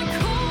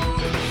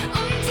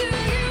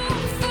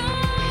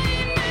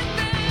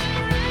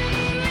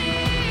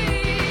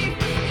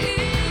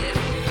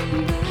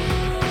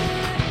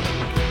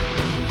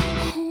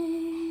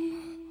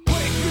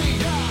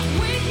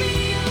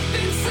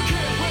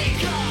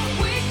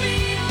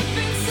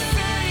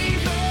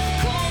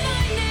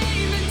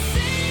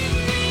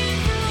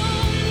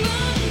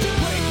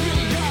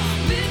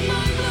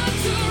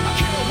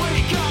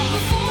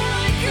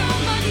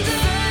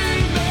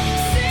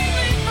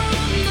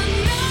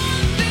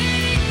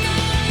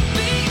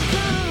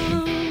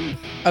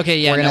 Okay,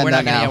 yeah, We're gonna no, end we're that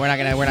not gonna. now. Yeah, we're not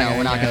gonna. We're not No, gonna.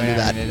 we're not gonna do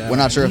that. No, We're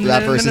not sure if no,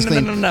 that no, verse no, is no,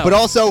 clean. no, no, no. But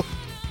also,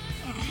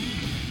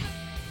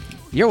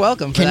 You're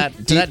welcome for Can- that.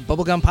 do For you- that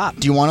bubblegum pop.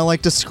 do you want to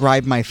like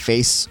describe my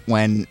face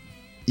when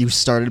you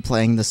started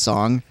playing the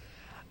song?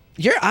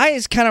 Your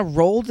eyes kind of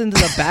rolled into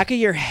the back of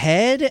your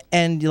head,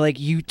 and like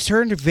you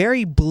turned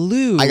very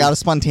blue. I got a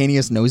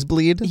spontaneous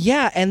nosebleed.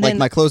 Yeah, and Like then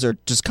my clothes are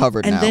just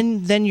covered and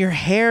now. then your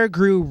hair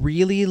grew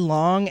really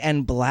long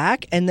and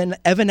black, and then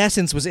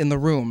Evanescence was in the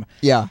room.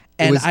 yeah,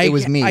 And it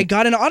was me. I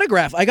got an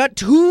autograph. I got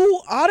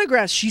 2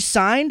 autographs. She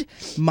signed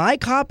my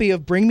copy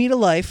of "Bring Me to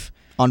Life"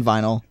 on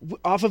vinyl.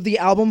 off of the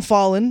album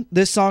 "Fallen."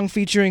 This song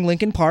featuring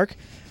Linkin Park.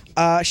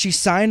 She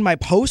signed my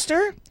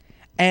poster,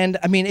 and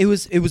I mean it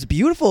was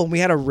beautiful. We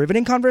had a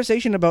riveting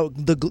conversation about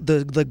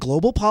the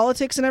global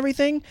politics and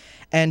everything,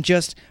 and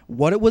just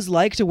what it was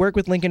like to work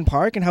with Linkin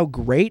Park and how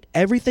great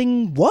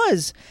everything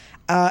was.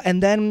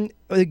 And then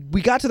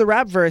we got to the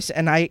rap verse,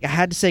 and I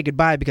had to say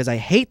goodbye because I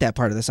hate that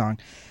part of the song.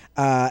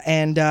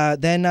 And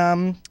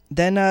then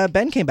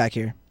Ben came back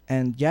here,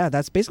 and yeah,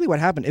 that's basically what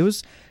happened. It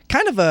was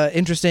kind of a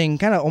interesting,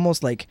 kind of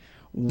almost like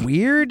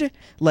weird,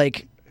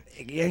 like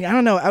I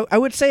don't know. I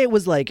would say it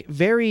was like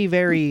very,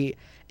 very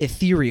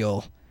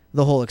ethereal,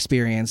 the whole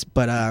experience.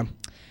 But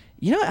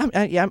you know,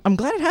 I'm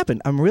glad it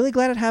happened. I'm really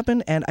glad it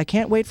happened, and I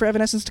can't wait for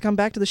Evanescence to come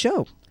back to the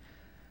show.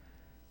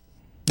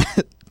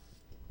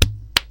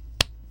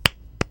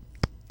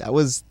 That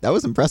was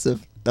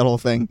impressive. That whole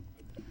thing.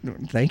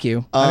 Thank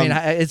you. I mean,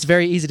 it's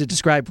very easy to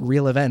describe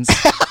real events.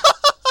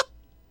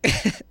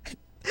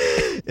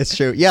 It's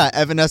true. Yeah,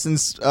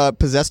 Evanescence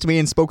possessed me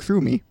and spoke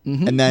through me,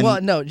 and then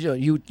well, no,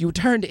 you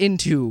turned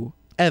into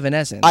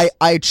Evanescence.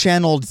 I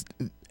channeled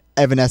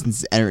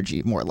Evanescence's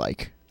energy more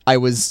like. I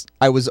was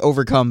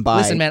overcome by.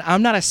 Listen, man,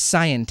 I'm not a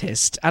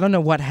scientist. I don't know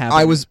what happened.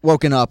 I was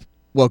woken up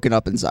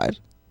inside.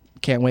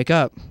 Can't wake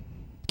up.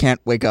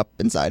 Can't wake up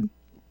inside.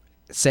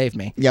 Save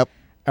me. Yep.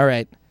 All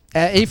right.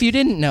 If you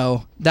didn't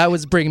know, that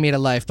was "Bring Me to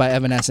Life" by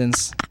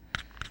Evanescence.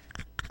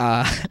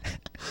 I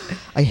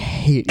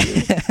hate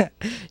you.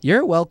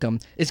 You're welcome.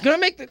 It's gonna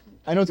make the.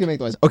 I know it's gonna make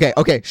noise.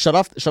 Okay. Shut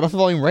off the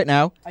volume right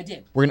now. I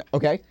did. We're gonna.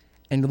 Okay.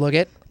 And look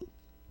it.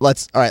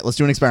 Let's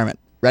do an experiment.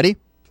 Ready?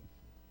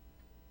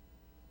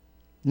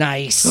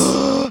 Nice.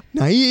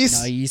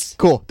 Nice. Nice.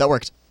 Cool. That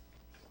worked.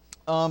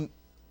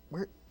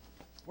 Where?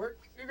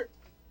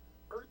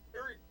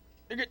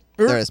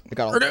 There it is. I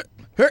got all.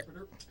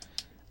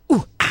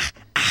 Ooh,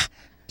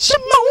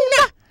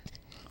 Shimona.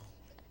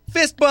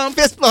 Fist bump.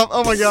 Fist bump.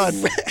 Oh my god.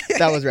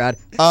 That was rad.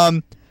 All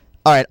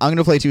right, I'm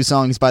gonna play 2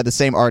 songs by the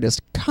same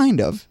artist,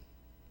 kind of.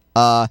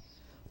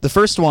 The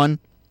first one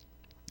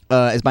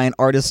is by an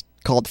artist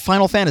called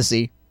Final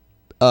Fantasy,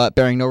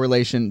 bearing no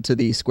relation to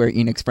the Square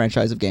Enix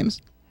franchise of games.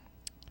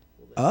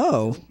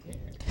 Oh.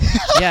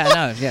 Yeah.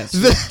 No. Yes.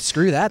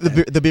 Screw that.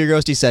 then. The Beer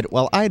Ghosty said,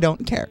 "Well, I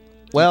don't care."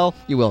 Well,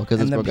 you will because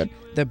it's And real good.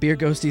 the Beer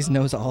Ghosties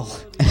knows all.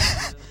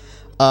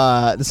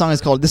 The song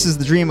is called "This Is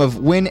the Dream of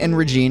Win and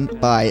Regine"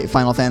 by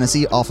Final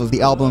Fantasy, off of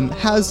the album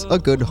Has a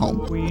Good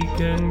Home. We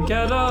can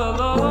get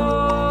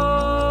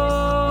along.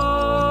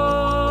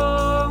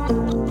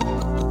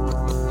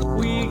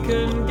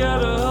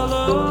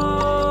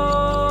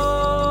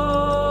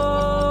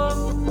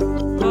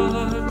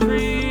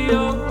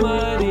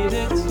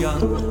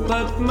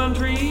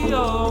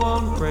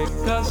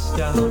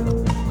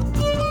 down.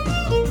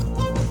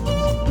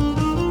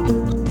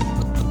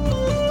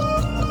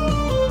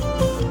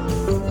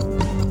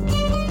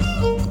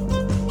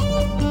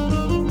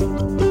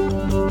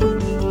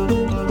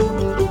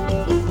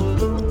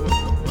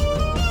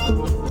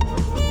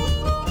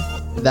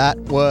 That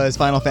was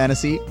Final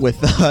Fantasy with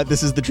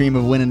This Is the Dream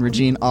of Win and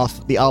Regine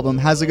off the album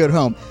Has a Good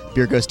Home.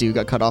 Beer Goes to You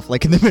got cut off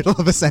like in the middle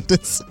of a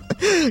sentence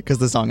because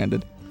the song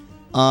ended.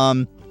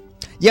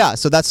 Yeah,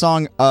 so that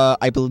song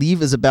I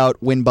believe is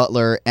about Win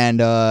Butler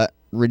and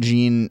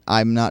Regine,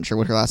 I'm not sure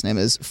what her last name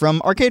is,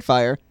 from Arcade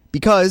Fire,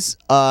 because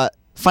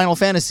Final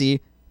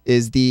Fantasy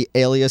is the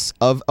alias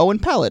of Owen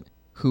Pallett,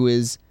 who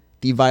is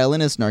the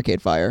violinist in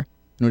Arcade Fire,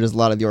 and who does a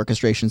lot of the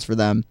orchestrations for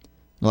them,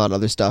 a lot of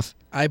other stuff.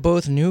 I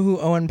both knew who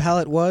Owen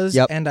Pallett was,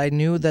 Yep. and I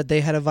knew that they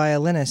had a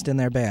violinist in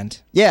their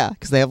band. Yeah,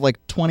 because they have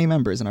like 20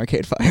 members in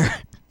Arcade Fire.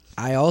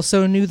 I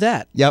also knew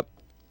that. Yep.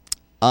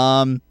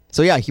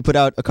 So yeah, he put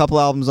out a couple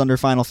albums under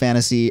Final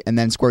Fantasy, and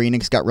then Square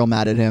Enix got real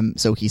mad at him,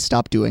 so he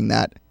stopped doing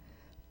that.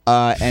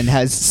 And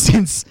has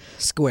since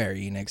Square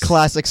Enix.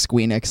 classic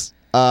Squeenix.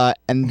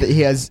 And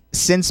he has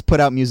since put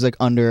out music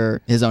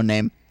under his own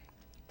name.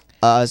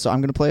 So I'm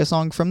gonna play a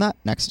song from that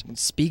next.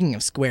 Speaking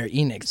of Square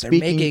Enix, they're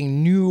Speaking-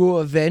 making new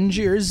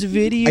Avengers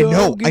video I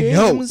know.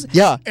 games.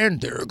 Yeah,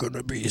 And they're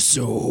gonna be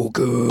so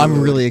good.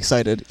 I'm really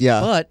excited. Yeah,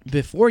 But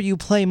before you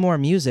play more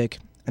music,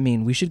 I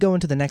mean, we should go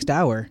into the next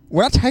hour.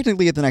 we're not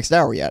technically at the next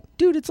hour yet.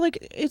 Dude, it's like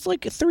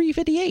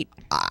 3:58.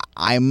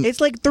 I'm It's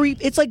like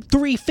 350.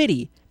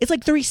 It's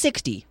like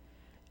 360.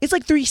 It's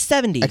like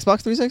 370.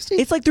 Xbox 360.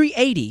 It's like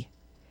 380.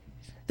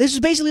 This is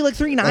basically like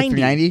 390. Like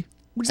 390,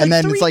 Which is and like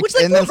then three- it's like which is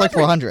like and then it's like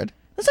 400. 400.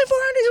 That's like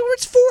 400.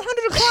 It's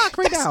 400 o'clock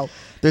right now.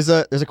 There's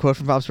a quote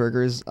from Bob's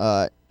Burgers,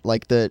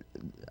 like the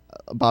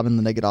Bob and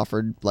Linda get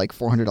offered like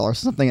 $400 or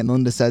something, and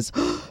Linda says,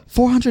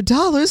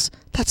 $400?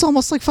 That's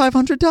almost like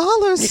 $500.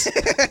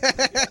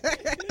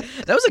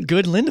 That was a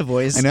good Linda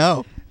voice. I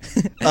know.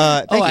 Thank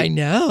Oh, you. I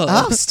know.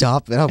 Oh,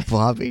 stop it. Oh,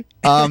 Bobby.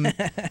 I'm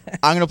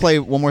gonna play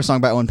one more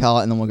song by Owen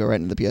Pallett, and then we'll go right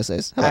into the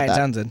PSAs. How All about right, that?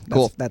 sounds good.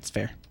 Cool. That's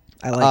fair.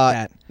 I like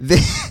that.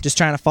 the- Just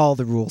trying to follow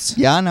the rules.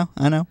 yeah, I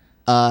know.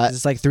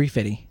 It's like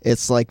 350,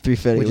 It's like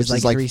 350, Which which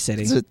is like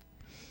 360. it's a-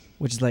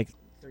 which is like.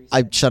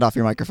 I shut off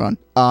your microphone.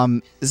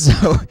 So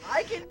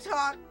I can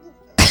talk.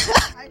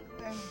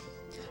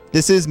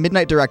 this is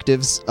Midnight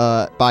Directives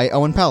by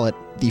Owen Pallett,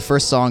 the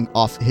first song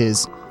off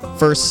his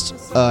first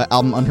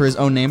album under his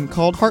own name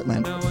called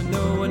Heartland. Now I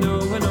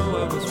know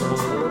I was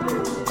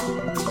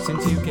wrong.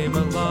 Since you came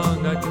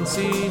along, I can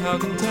see how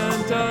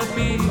content I'd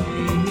be.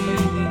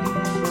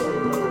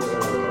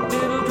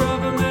 It'll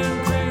drive a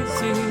man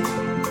crazy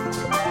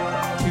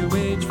to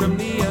age from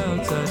the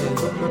outside in.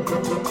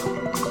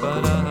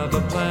 But I have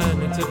a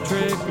plan, it's a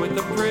trick with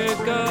the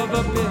prick of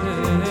a pin.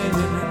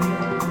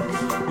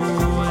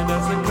 Ooh, and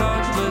as the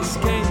cutlass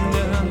came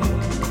down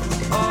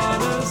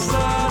on a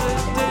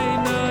Saturday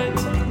night,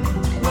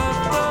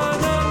 left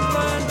an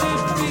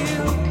unplanted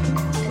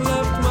field,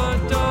 left my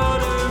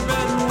daughter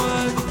and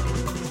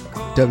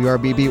wife.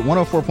 WRBB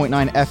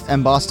 104.9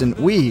 FM Boston.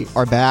 We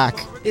are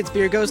back. It's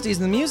Beer Ghosties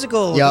the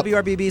musical, Yep.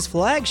 WRBB's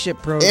flagship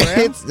program.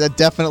 It's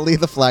definitely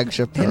the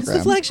flagship program. It's the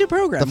flagship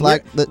program. The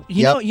flag- We're- the-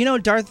 you yep. know,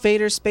 Darth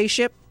Vader's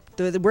spaceship.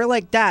 We're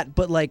like that,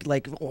 but like,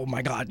 oh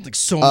my god, like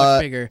so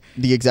much bigger.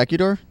 The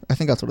Executor? I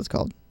think that's what it's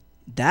called.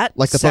 That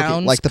like the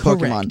sounds like the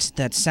correct. Pokemon.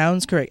 That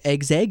sounds correct.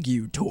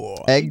 Executor.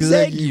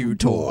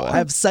 Executor. I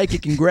have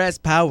psychic and grass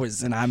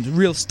powers, and I'm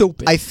real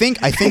stupid. I think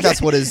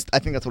that's what his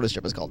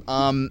ship is called.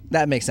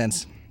 That makes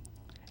sense.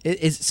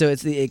 It's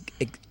the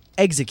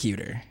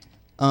Executor.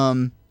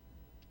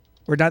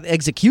 Or not the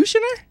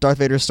Executioner? Darth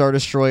Vader's Star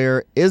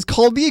Destroyer is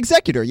called the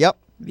Executor. Yep.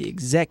 The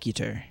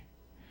Executor.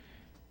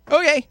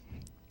 Okay.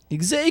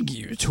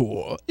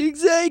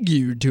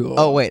 Executor.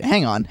 Oh wait,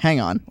 hang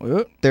on.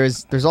 What?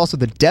 There's also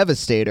the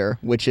Devastator,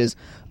 which is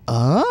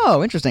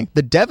interesting.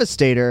 The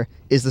Devastator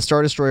is the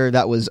Star Destroyer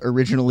that was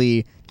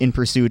originally in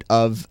pursuit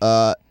of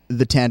the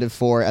Tantive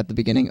 4 at the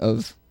beginning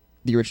of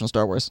the original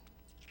Star Wars.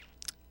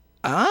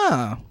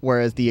 Ah.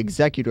 Whereas the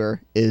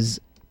Executor is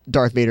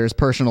Darth Vader's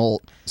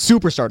personal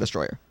Super Star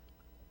Destroyer.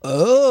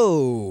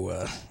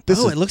 Oh. This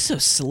is- it looks so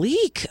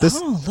sleek. this-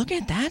 Oh, look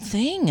at that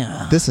thing.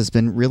 This has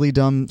been really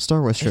dumb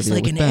Star Wars trivia. It's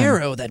like with an Ben.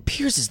 arrow that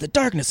pierces the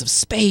darkness of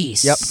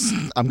space. Yep.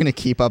 I'm gonna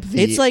keep up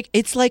the. It's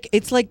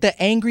like the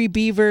Angry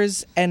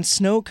Beavers and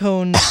Snow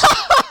Cone's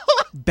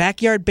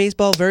backyard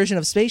baseball version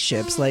of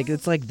spaceships. Like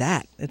it's like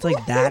that. It's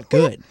like that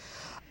good.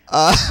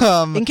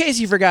 In case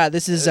you forgot,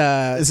 this is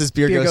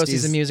Beer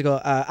Ghosties. the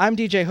musical. I'm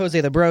DJ Jose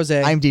the Brose,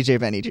 I'm DJ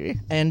Benny G.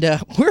 and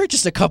we're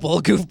just a couple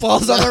of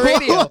goofballs on the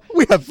radio.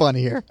 We have fun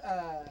here.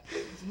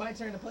 It's my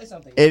turn to play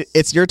something.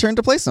 It's your turn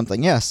to play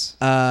something. Yes.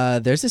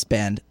 There's this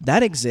band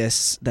that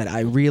exists that I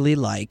really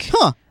like.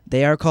 Huh.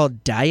 They are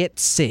called Diet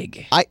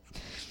Sig.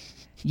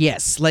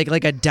 Yes, like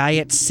a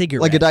diet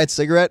cigarette. Like a diet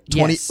cigarette.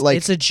 20. Yes, Like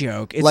it's a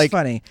joke. It's like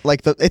funny.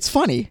 Like it's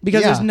funny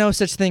Because yeah. there's no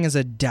such thing as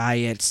a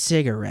diet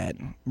cigarette,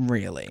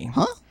 really.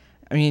 Huh?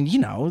 I mean, you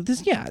know,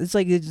 this. Yeah, it's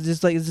like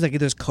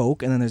there's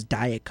Coke and then there's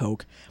Diet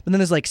Coke, but then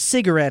there's like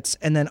cigarettes,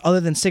 and then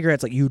other than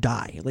cigarettes, like you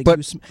die. Like,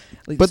 But-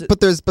 like,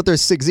 But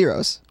there's Sig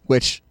Zeros,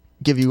 which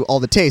give you all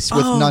the taste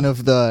with Oh. none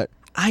of the.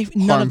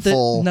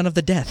 harmful- none of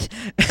the death.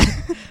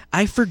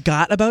 I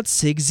forgot about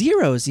Sig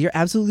Zeros. You're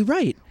absolutely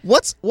right.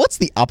 What's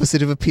the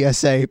opposite of a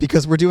PSA?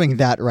 Because we're doing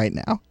that right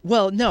now.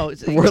 Well, no,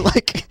 We're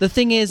like the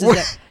thing is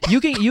that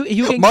you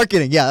can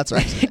marketing. Yeah, that's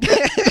right.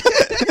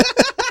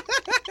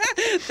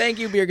 Thank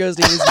you, Beer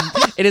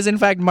Ghosty. It is in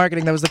fact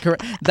marketing. That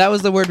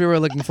was the word we were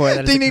looking for.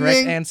 That is Ding, the ding, correct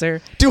ding.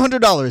 answer.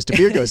 $200 to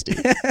Beer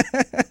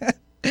Ghosty.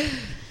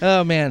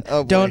 Oh man,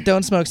 Oh, boy.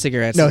 don't smoke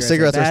cigarettes. No,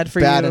 cigarettes cigarettes are are bad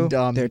for bad you. and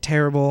dumb. They're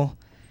terrible.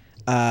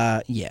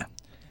 Yeah.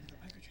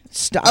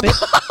 Stop it.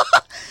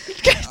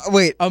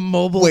 Wait, A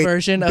mobile Wait,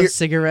 version Beer- of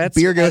cigarettes,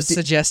 Beer as Ghosty-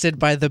 suggested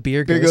by the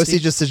Beer Beer Ghosty. Ghosty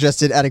just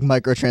suggested adding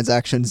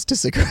microtransactions to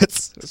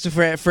cigarettes. So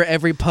for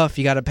every puff,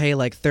 you got to pay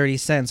like 30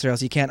 cents, or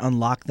else you can't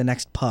unlock the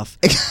next puff.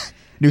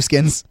 New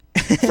skins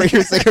for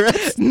your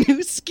cigarettes.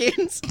 New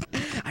skins.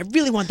 I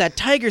really want that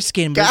tiger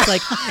skin, but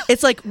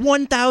it's like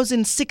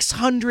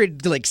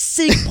 1,600 like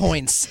sig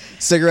points,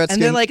 Cigarette and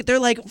skin. they're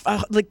like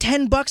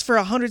 $10 for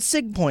 100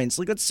 sig points.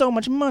 Like that's so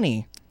much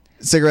money.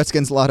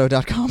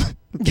 CigaretteSkinsLotto.com.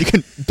 You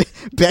can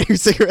bet your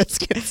cigarette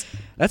skins.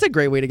 That's a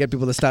great way to get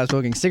people to stop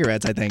smoking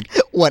cigarettes. I think.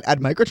 What? Add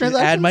microtransactions?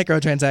 Add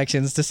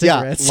microtransactions to Yeah,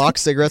 cigarettes. lock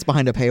cigarettes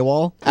behind a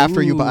paywall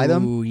after you buy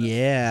them. Ooh,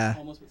 yeah.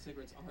 Almost what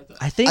cigarettes are, though.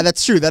 I think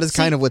That's true. That is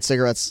kind of what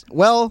cigarettes.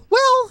 Well,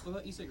 What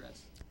about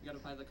e-cigarettes? You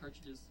gotta buy the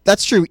cartridges.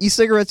 that's true.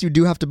 E-cigarettes, you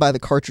do have to buy the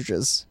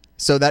cartridges,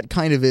 so that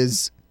kind of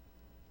is.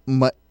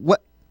 What?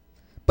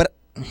 But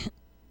You gotta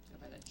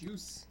buy that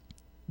juice.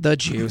 the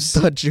juice.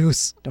 the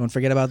juice. Don't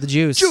forget about the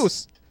juice.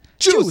 Juice.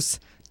 Juice.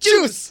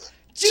 Juice.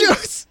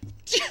 Juice.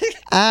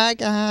 I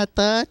got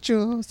the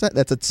juice.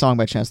 That's a song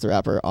by Chance the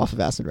Rapper off of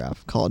Acid Rap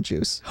called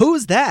Juice.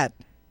 Who's that?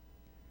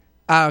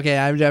 Okay,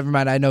 never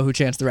mind. I know who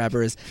Chance the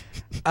Rapper is.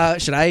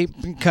 Can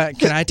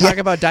I talk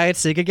about Diet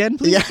Sig again,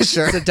 please? Yeah,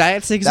 sure. So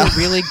Diet Sig's a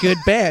really good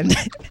band.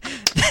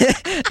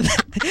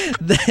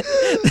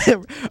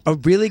 A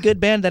really good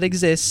band that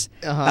exists,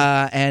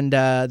 and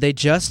they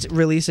just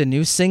released a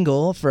new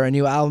single for a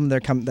new album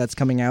that's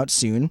coming out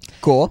soon.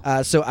 Cool.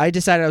 So I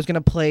decided I was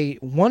going to play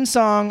one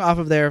song off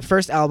of their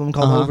first album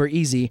called Over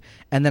Easy,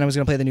 and then I was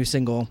going to play the new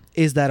single.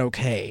 Is that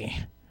okay?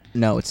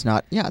 No, it's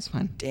not. Yeah, it's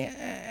fine.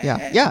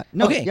 Yeah.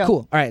 No, Okay, yeah.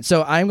 cool. All right,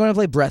 so I'm going to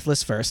play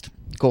Breathless first.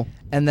 Cool.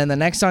 And then the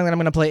next song that I'm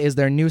going to play is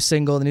their new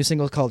single. The new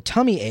single is called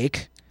Tummy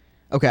Ache.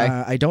 Okay.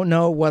 I don't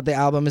know what the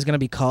album is going to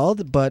be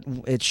called, but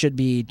it should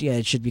be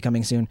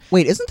coming soon.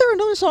 Wait, isn't there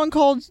another song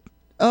called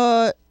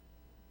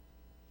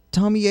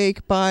Tummy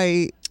Ache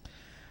by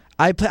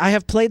I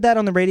have played that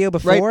on the radio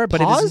before, Right,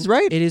 but Pause,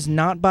 right? it is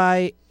not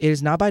by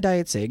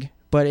Diet Sig,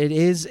 but it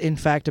is in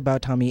fact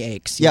about tummy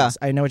aches. Yeah. Yes,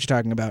 I know what you're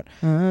talking about.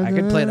 I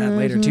could play that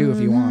later too if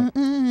you want.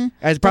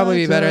 It'd probably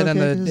be better than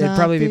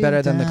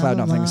the Cloud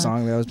Nothing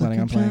song that I was planning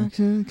on playing.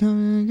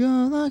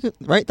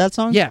 Right, that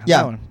song? Yeah, Yeah.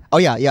 that one. Oh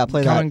yeah, yeah,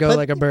 play Come that. and go But-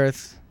 like a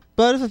birth.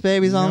 But if a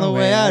baby's on No the way,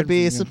 way, I'd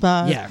be I'd-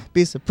 surprised. yeah.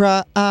 Be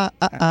surprised. Yeah,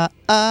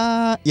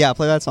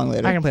 play that song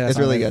later. I can play that It's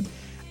song really later.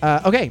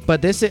 good. Okay,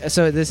 but this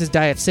is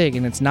Diet Sig,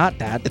 and it's not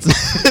that.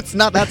 It's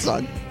not that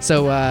song.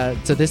 So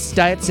this is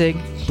Diet Sig,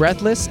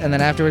 Breathless, and then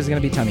afterwards is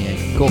gonna be Tummy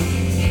Ache. Cool.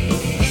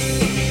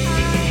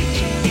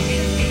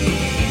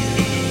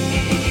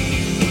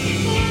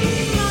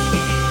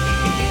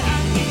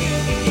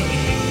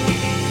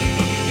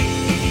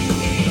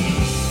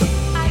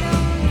 I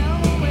don't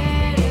know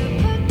where to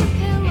put the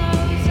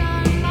pillows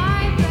on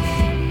my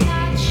bed.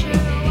 Not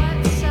sure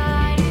what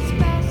side is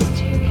best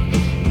to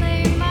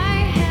lay my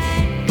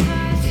head.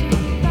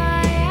 Consumed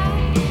by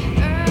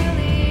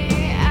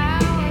early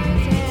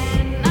hours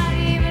and not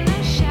even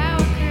a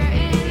shower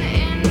curtain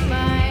in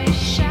my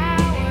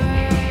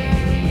shower.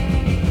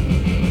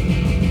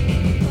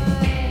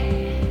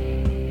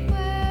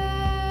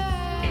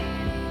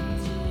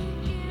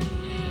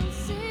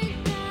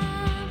 Sit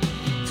down.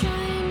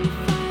 Trying to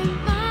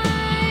find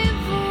my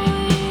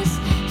voice,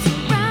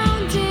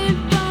 surrounded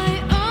by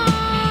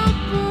all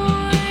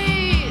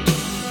boys.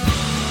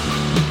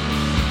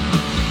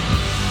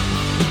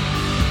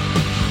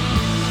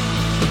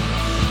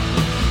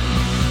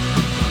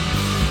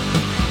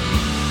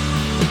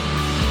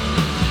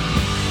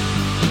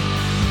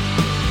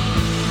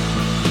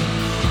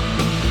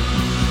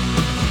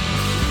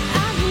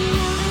 I've been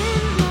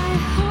yelling my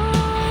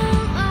whole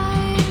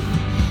life,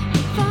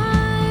 and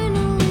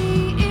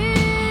finally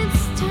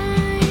it's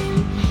time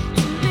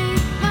to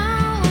make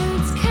my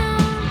words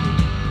count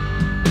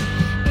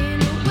in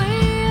a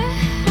way I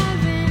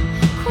haven't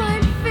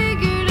quite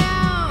figured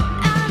out.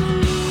 I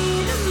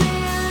need a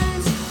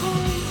man to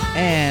hold my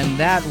And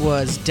that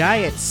was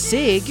Diet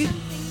Sig.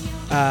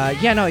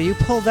 Yeah, no, you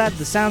pull that,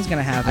 the sound's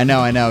gonna happen.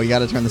 I know. You got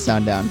to turn the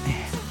sound down.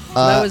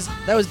 That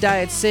was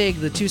Diet Sig.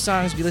 The two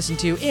songs we listened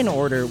to in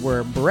order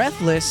were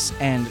Breathless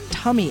and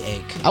Tummy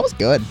Ache. That was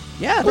good.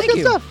 Yeah, That was thank good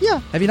you. stuff.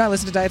 Yeah. Have you not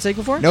listened to Diet Sig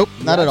before? Nope,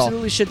 not You at all.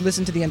 Absolutely should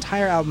listen to the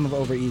entire album of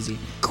Over Easy.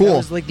 Cool. That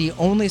was like the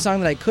only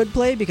song that I could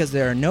play because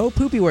there are no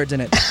poopy words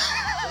in it.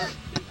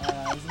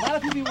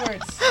 poopy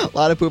words. A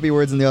lot of poopy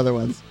words in the other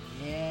ones.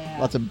 Yeah.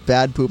 Lots of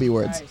bad poopy All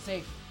words. right,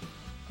 safe.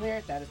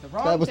 Clear. That is the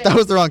wrong That was thing. that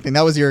was the wrong thing.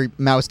 That was your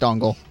mouse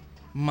dongle.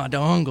 My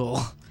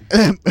dongle.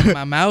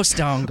 My mouse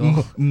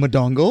dongle.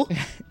 Madongle.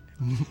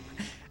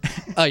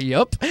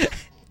 Yup.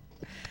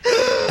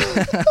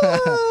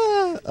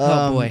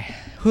 Oh boy.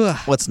 Whew.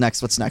 What's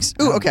next?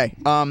 Ooh, okay.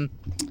 I'm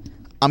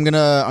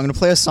gonna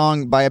play a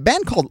song by a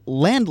band called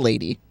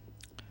Landlady.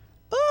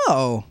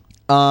 Oh.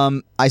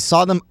 I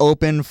saw them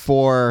open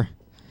for.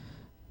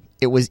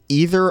 It was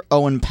either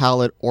Owen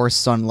Palette or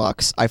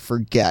Sunlux. I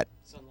forget,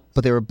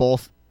 but they were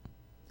both.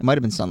 It might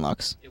have been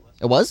Sunlux. It was.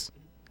 It was.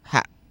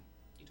 Ha.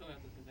 You told me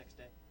about the next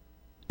day.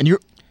 And you're.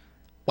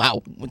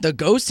 Wow. The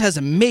ghost has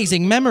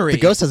amazing memory. The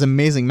ghost has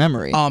amazing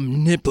memory.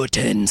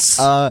 Omnipotence.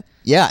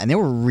 Yeah, and they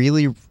were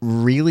really,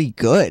 really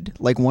good.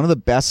 Like one of the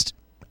best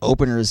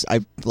openers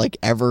I've like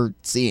ever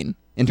seen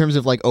in terms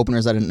of like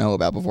openers I didn't know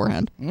about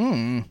beforehand.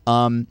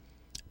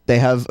 They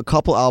have a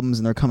couple albums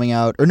and they're coming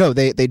out, or no,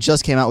 they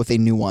just came out with a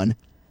new one,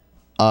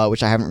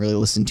 which I haven't really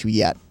listened to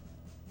yet.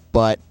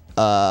 But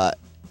I'm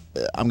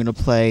gonna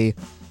play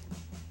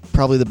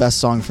probably the best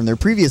song from their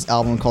previous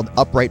album called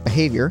Upright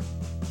Behavior.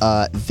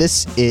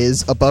 This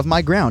is Above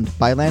My Ground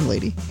by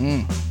Landlady.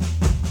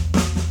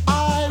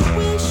 I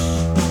wish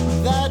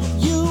that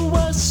you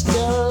were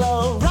still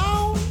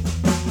around.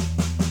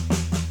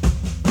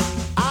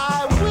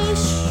 I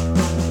wish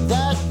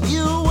that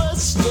you were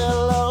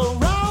still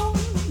around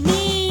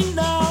me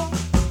now.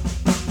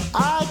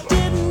 I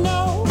didn't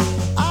know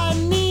I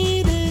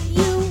needed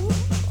you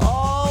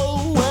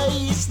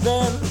always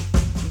then,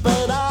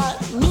 but I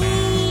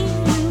need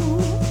you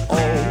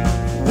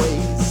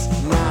always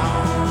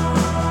now.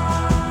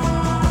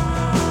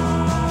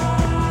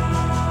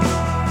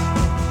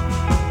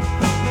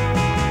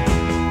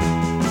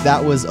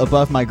 That was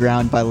Above My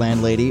Ground by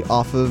Landlady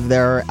off of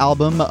their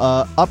album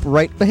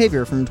Upright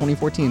Behavior from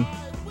 2014.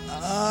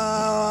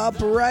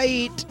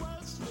 Upright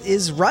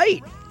is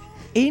right.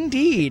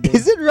 Indeed.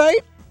 Is it right?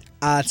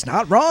 It's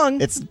not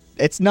wrong.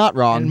 It's not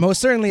wrong. and most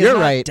certainly You're it's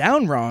not right.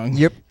 down wrong.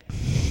 Yep.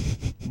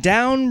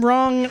 Down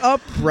wrong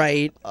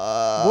upright.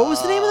 What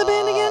was the name of the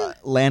band again?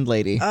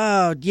 Landlady.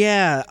 Oh,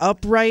 yeah.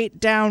 Upright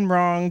Down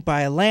Wrong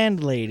by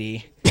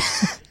Landlady.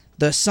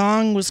 The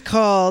song was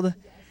called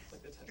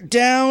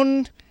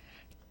Down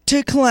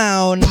to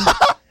Clown.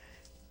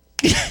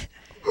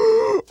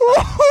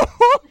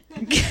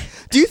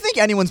 Do you think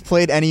anyone's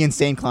played any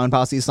Insane Clown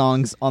Posse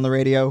songs on the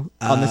radio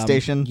on the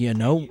station? You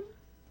know,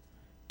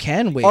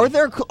 can we? Are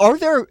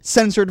there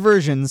censored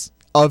versions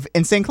of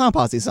Insane Clown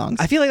Posse songs?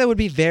 I feel like that would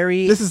be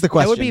very. This is the That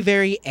would question. be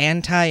very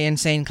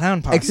anti-insane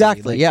clown posse.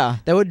 Exactly, yeah.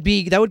 That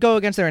would go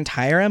against their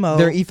entire MO.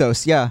 Their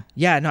ethos, yeah.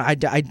 Yeah, no, I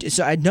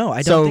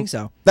don't think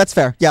so. That's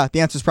fair. Yeah,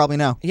 the answer's probably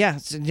no. Yeah,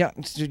 yeah.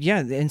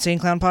 The Insane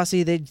Clown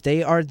Posse.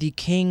 They are the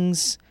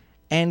kings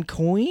and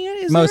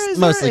queen. Mostly.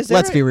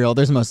 Let's be real.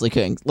 There's mostly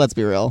kings. Let's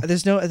be real.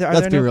 There's no.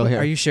 Let's be real here.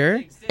 Are you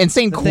sure?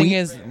 Insane The Queen. thing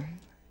is,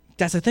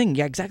 that's the thing.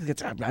 Yeah, exactly.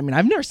 I mean,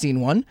 I've never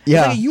seen one. Yeah.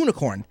 It's like a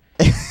unicorn.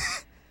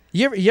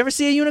 You ever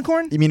see a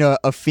unicorn? You mean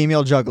a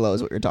female juggalo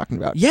is what you're talking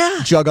about? Yeah.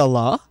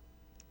 Juggala?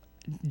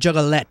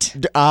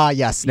 Juggalette.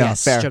 Yes. No.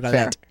 Yes, fair. Juggalette.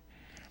 Fair.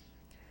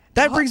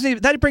 That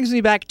brings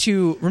me back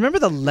to remember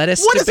the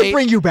lettuce What does debate? it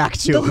bring you back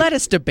to? The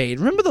lettuce debate.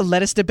 Remember the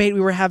lettuce debate we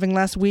were having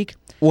last week?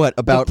 What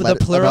about the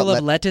plural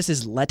of lettuce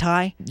is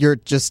leti. You're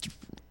just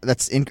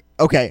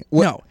okay.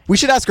 No. We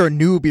should ask our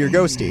new beer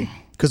ghosty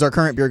because our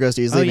current beer ghosty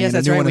is Oh leaving yes, and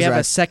that's the new right. one We is have a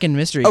arrived. second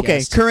mystery Okay,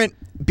 guest. current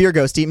beer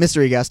ghosty,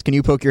 mystery guest. Can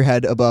you poke your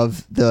head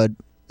above the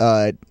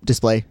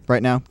display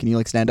right now? Can you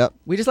like stand up?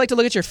 We just like to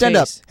look at your Stand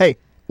face. up. Hey,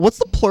 what's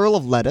the plural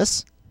of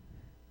lettuce?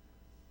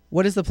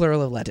 What is the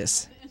plural of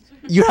lettuce?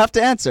 You have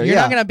to answer. You're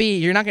yeah. not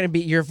gonna be.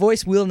 Your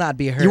voice will not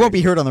be heard. You won't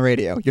be heard on the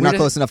radio. You're not just-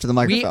 close enough to the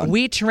microphone.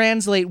 We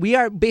translate. We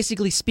are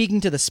basically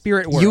speaking to the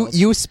spirit world.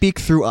 You speak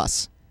through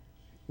us.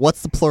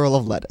 What's the plural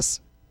of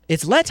lettuce?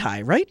 It's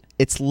leti, right?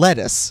 It's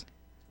lettuce.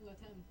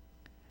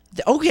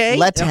 Okay.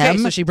 Let okay, him-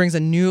 so she brings a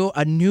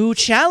new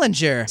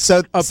challenger.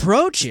 So-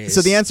 approaches.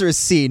 So the answer is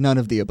C, none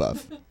of the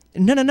above.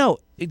 No.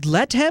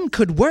 Let him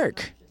could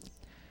work.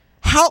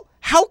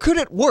 How could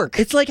it work?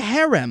 It's like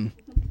harem.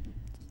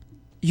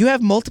 You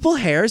have multiple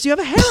hairs. You have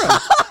a harem.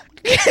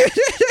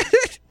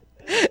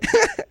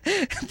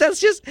 That's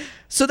just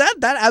so that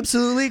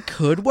absolutely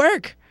could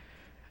work.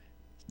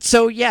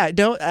 So yeah,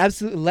 don't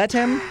absolutely let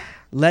him.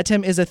 Let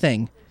him is a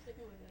thing.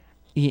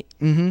 Our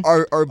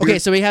beer, Okay,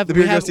 so we have the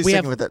beer we have ghosty's we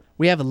sticking have with it.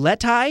 we have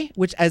leti,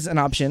 which as an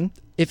option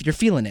if you're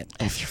feeling it.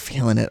 If you're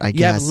feeling it, I You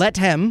guess. have let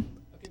him.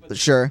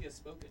 Sure.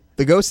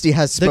 The ghosty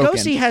has The spoken.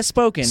 ghosty has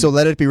spoken. So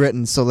let it be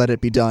written. So let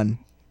it be done.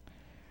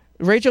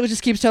 Rachel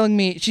just keeps telling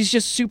me she's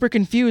just super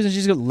confused and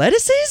she's going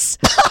lettuces.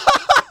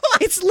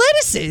 It's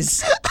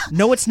lettuces.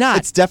 No, it's not.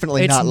 It's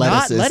definitely not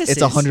lettuces.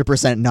 It's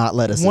 100% not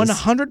lettuces.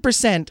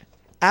 100%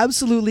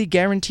 absolutely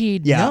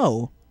guaranteed Yeah.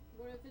 no.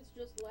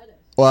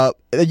 Well,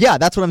 yeah,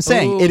 that's what I'm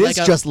saying. Ooh, It like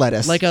is just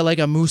lettuce. Like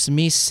a moose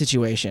meese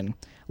situation.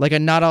 Like a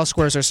not all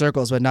squares are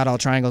circles, but not all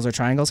triangles are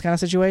triangles kind of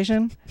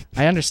situation.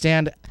 I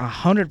understand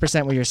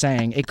 100% what you're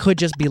saying. It could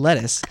just be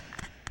lettuce.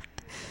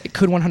 It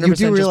could 100% You do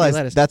just realize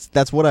be lettuce.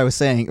 that's what I was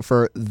saying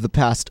for the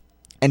past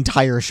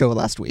entire show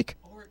last week.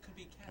 Or it could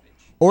be cabbage.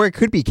 Or it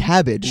could be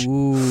cabbage.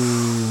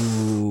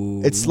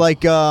 Ooh. It's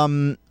like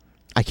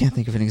I can't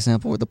think of an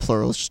example where the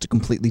plural is just a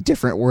completely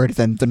different word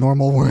than the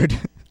normal word.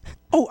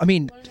 Oh, I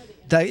mean,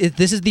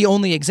 this is the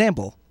only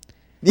example.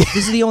 This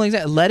is the only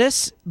example.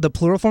 Lettuce, the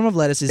plural form of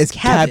lettuce is It's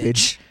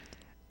cabbage.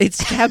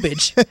 It's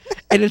cabbage.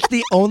 And it's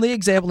the only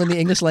example in the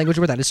English language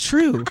where that is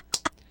true.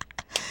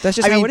 That's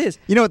just I how mean, it is.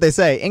 You know what they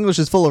say? English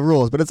is full of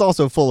rules, but it's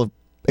also full of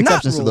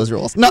exceptions to those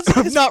rules. Not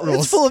not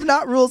rules. It's full of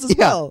not rules as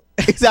Yeah, well.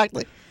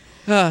 exactly.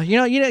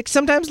 You know,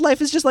 sometimes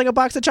life is just like a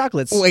box of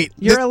chocolates. Wait,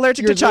 you're this-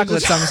 allergic you're to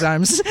chocolate allergic-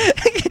 sometimes.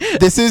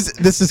 This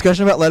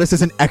discussion about lettuce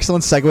is an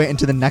excellent segue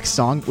into the next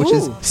song, which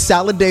is Ooh.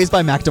 "Salad Days"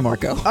 by Mac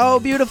DeMarco. Oh,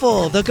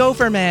 beautiful. The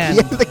Gopher Man.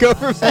 Yeah, the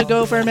Gopher The Man.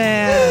 Gopher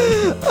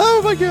Man.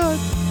 Oh my god.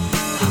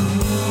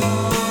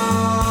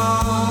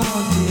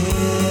 Oh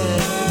dear,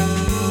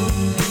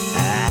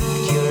 at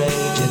your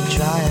age and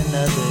try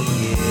another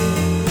year.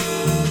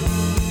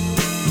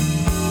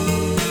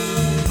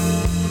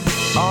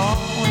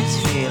 Always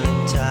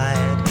feeling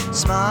tired,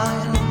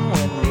 smiling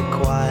when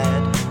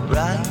required.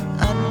 Write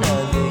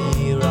another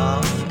year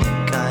off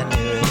and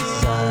kindly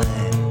resign.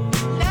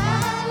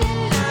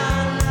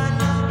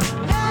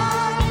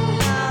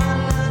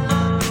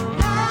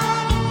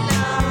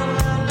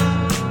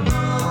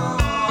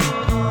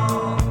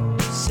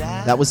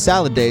 That was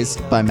 "Salad Days"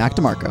 by Mac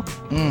DeMarco.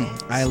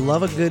 I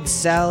love a good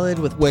salad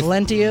with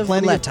plenty of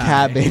lettuce.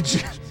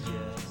 cabbage.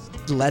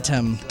 Let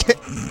him.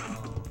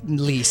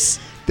 Lease.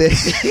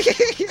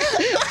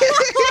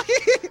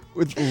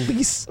 With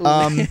lease.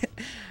 All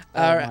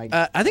right.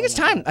 I think it's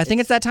time. I think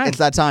it's that time. It's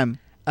that time.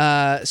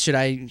 Should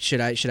I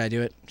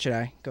do it? Should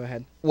I? Go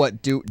ahead.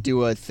 What,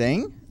 do a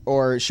thing,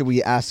 or should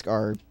we ask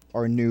our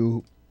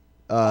new?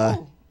 Oh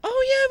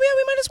yeah,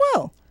 we might as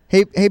well.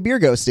 Hey, beer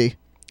ghosty.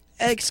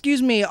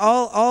 Excuse me,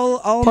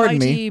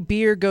 almighty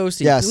beer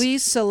ghosty. Yes.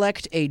 Please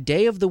select a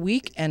day of the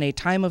week and a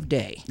time of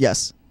day.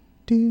 Yes.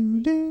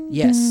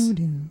 Yes.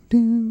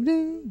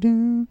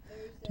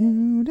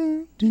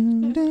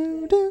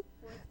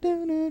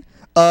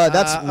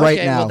 That's right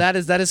okay, now. Well, that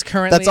is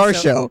currently. That's our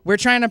show. We're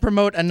trying to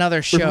promote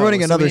another show.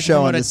 promoting so another we need to show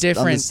promote on a this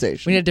different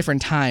station. We need a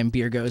different time,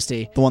 beer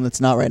ghosty. The one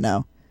that's not right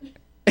now.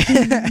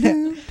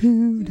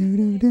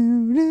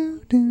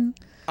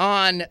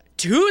 On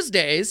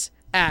Tuesdays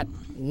at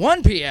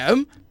 1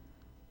 p.m.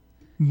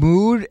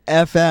 Mood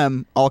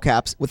FM, all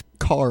caps, with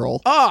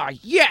Carl. Oh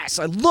yes,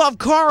 I love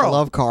Carl. I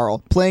love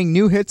Carl. Playing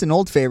new hits and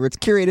old favorites,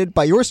 curated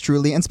by yours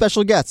truly and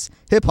special guests,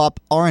 hip hop,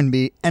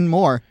 R&B, and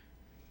more.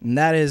 And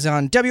that is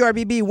on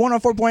WRBB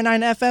 104.9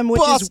 FM,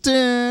 which is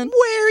Boston.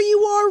 where you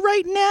are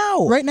right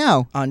now. Right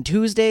now, On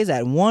Tuesdays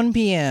at 1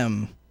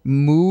 p.m.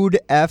 Mood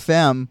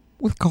FM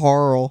with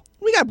Carl.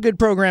 We got good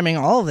programming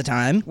all the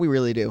time, We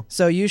really do.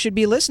 so you should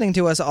be listening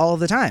to us all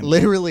the time.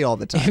 Literally all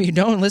the If time. you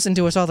don't listen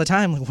to us all the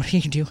time, like, what are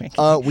you doing?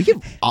 We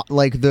have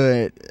like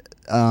the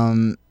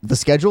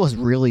schedule has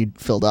really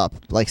filled up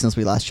like since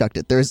we last checked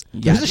it. There's a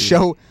dude.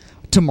 show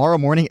tomorrow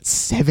morning at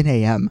 7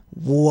 a.m.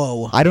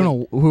 Whoa. I don't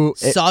know who.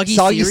 Soggy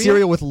Soggy Cereal?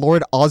 Cereal with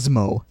Lord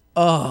Osmo.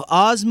 Oh,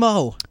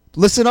 Osmo.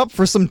 Listen up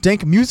for some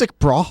dank music,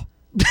 bro.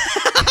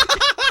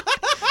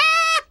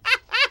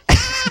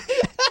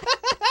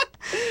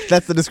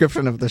 That's the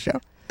description of the show.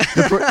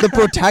 The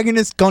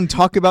protagonist gonna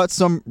talk about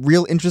some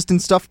real interesting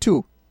stuff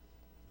too.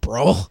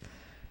 Bro.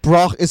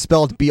 Bro is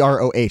spelled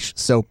B-R-O-H,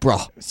 so bro.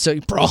 So,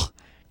 bro.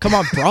 Come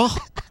on, bro.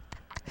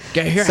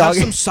 Get here, Soggy-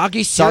 have some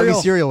soggy cereal.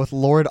 Soggy Cereal with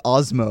Lord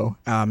Osmo.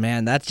 Oh,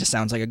 man, that just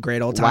sounds like a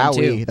great old time,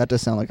 Wowie, too. that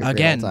does sound like a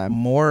Again, great old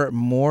time.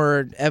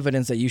 more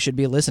evidence that you should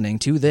be listening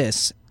to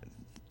this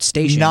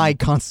station. Nigh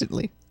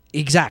constantly.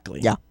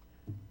 Exactly. Yeah.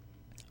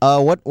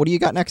 What do you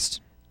got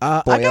next?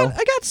 I Boyo.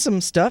 got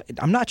some stuff.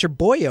 I'm not your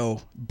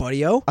boyo,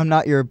 buddyo. I'm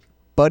not your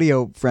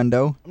buddy-o,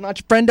 friendo. I'm not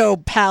your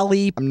friendo,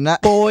 pally, I'm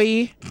not.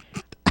 boy.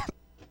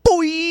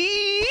 Boy.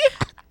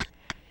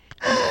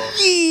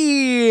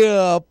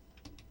 Yeah.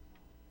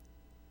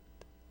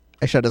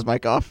 I shut his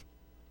mic off.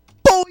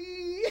 Boy.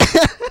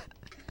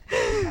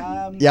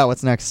 Yeah,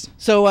 what's next?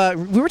 So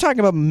we were talking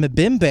about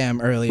Mabim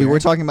Bam earlier. We were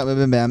talking about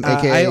Bim Bam,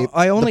 aka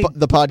I only-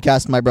 the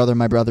podcast My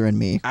Brother and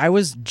Me. I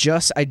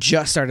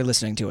just started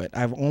listening to it.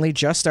 I've only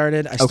just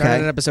started. I started Okay.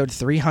 at episode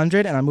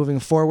 300, and I'm moving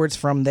forwards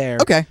from there.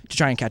 Okay. To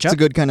try and catch It's up. a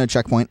good kind of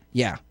checkpoint.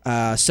 Yeah.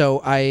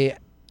 So I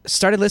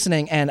started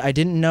listening, and I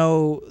didn't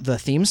know the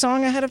theme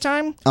song ahead of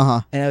time, Uh-huh.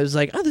 and I was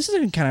like, "Oh, this is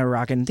a kind of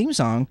rockin' theme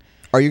song."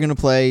 Are you going to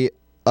play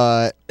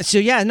So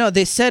yeah, no,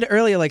 they said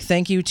earlier, like,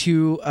 thank you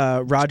to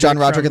Roderick. John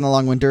Roderick from- and the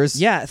Long Winters?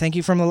 Yeah, thank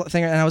you from the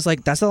thing, and I was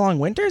like, "That's the Long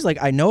Winters." Like,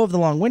 I know of the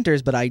Long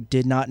Winters, but I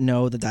did not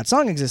know that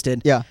song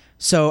existed. Yeah.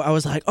 So I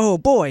was like, "Oh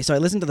boy!" So I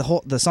listened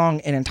to the song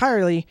in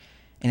entirety,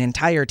 and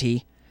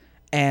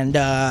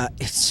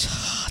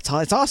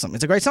it's awesome.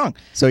 It's a great song.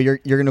 So you're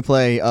going to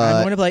play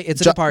I'm going to play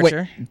 "It's a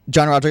Departure." Wait,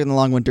 John Roderick and the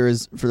Long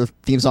Winters for the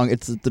theme song.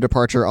 It's the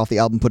departure off the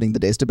album Putting the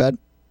Days to Bed.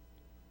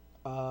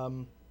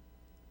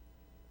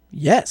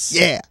 Yes.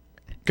 Yeah.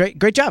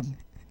 Great job.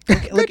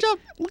 Great job.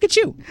 Look at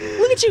you.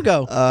 Look at you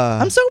go.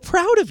 I'm so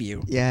proud of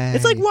you. Yay.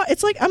 It's like what?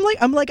 It's like I'm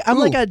like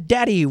Ooh. a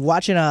daddy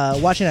watching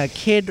a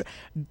kid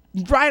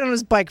ride on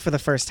his bike for the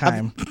first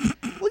time.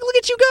 Look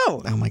at you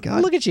go. Oh my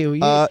God. Look at you.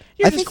 You're I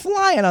just think-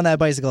 flying on that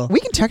bicycle. We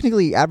can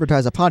technically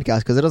advertise a podcast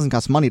because it doesn't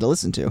cost money to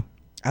listen to.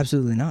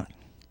 Absolutely not.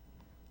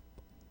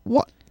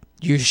 What?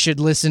 You should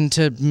listen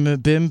to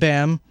Bim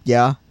Bam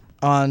Yeah.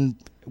 on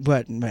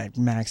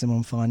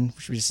Maximum Fun,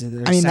 which is I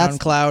mean, that's-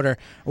 SoundCloud or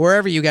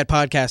wherever you get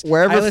podcasts. I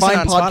Wherever listen fine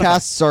on Spotify.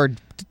 podcasts are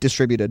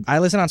distributed. I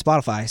listen on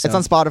Spotify. So. It's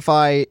on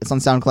Spotify. It's on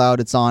SoundCloud.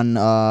 It's on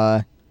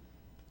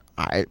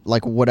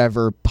like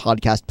whatever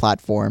podcast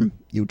platform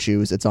you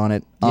choose. It's on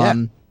it. Yeah.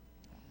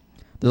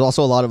 There's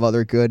also a lot of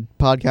other good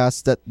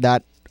podcasts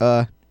that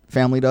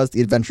family does.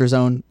 The Adventure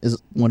Zone is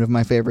one of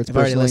my favorites. I've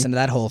already personally. listened to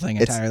that whole thing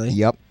It's- entirely.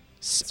 Yep.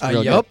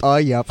 Real Yup.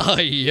 good. Yep.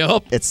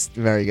 Yup. It's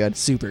very good.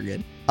 Super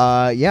good.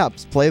 Yeah.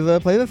 Play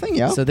the thing.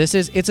 Yeah. So this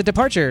is It's a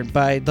Departure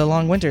by The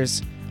Long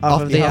Winters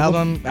off of the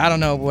album. I don't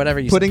know, whatever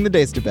you Putting the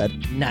days to bed.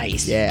 said.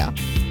 Nice. Yeah.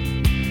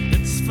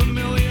 It's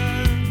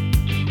familiar,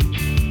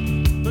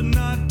 but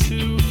not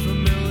too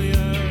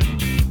familiar,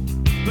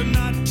 but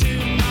not too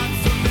not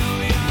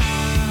familiar.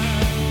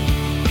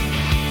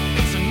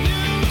 It's a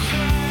new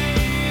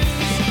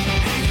craze.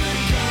 Hey,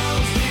 good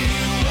girls, do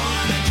you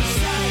wanna just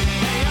say,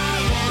 hey, I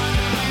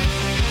wanna?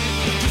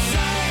 Just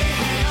say,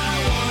 hey, I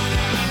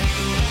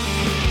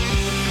wanna.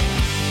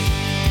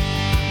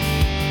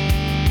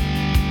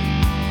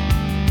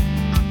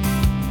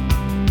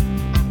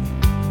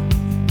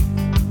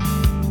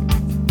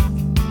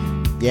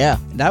 Yeah.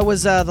 That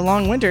was The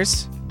Long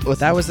Winters.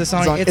 That was the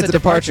song. It's a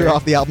departure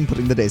off the album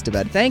Putting the Days to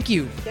Bed. Thank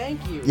you.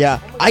 Thank you. Yeah.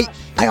 Oh my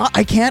gosh.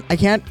 I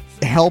can't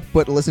help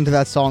but listen to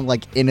that song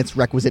like in its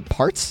requisite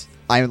parts.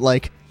 I'm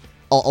like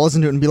I'll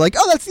listen to it and be like,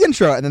 oh, that's the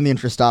intro, and then the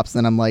intro stops,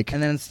 and I'm like,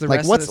 And then it's the like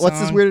rest what's of the what's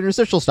this song. weird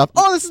interstitial stuff?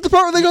 Oh, this is the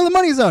part where they go to the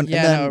money zone. Yeah,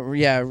 and then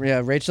no,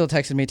 yeah. Rachel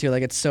texted me too.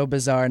 Like, it's so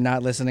bizarre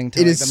not listening to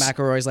It like, is- the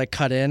McElroys like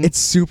cut in. it's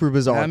super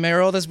bizarre. I'm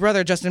your oldest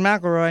brother, Justin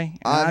McElroy. And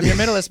I'm your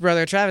middlest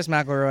brother, Travis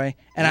McElroy.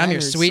 And I'm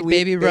your sweet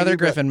baby brother,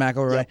 Griffin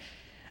McElroy.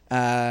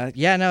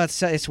 Yeah, no,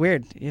 it's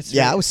weird. It's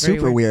Yeah, it was very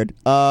super weird.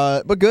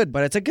 But good.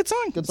 But it's a good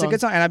song. It's a song.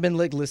 good song. And I've been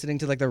like listening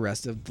to like the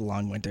rest of the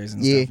Long Winters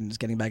and Yeah. stuff and just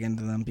getting back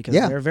into them because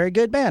Yeah. they're a very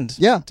good band.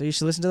 Yeah. So you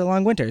should listen to the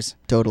Long Winters.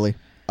 Totally.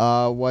 Do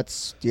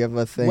you have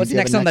a thing? What's do you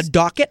have next a on the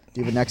docket?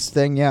 Do you have a next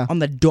thing? Yeah. On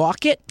the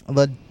docket?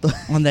 The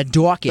On the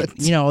docket.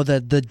 You know,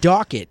 the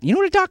docket. You know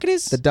what a docket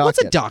is? The What's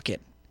a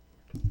docket.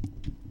 docket?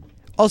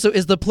 Also,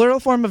 is the plural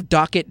form of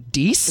docket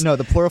Dees? no,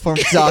 the plural form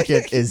of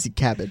docket is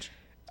cabbage.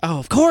 Oh,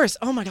 of course.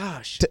 Oh my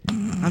gosh.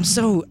 I'm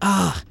so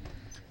A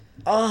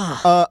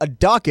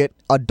docket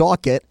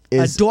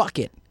is a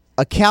docket.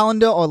 a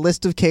calendar or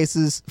list of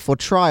cases for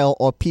trial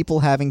or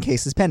people having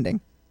cases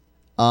pending.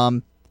 Okay,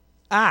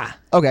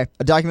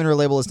 a document or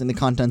label listing the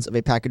contents of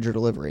a package or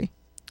delivery.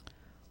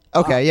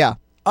 Okay, yeah.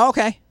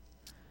 Okay.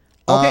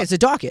 Okay, it's a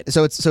docket.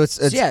 So it's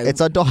yeah,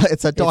 it's a docket.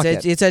 It's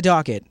a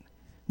docket.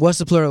 What's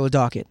the plural of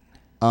docket?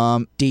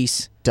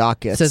 Dees.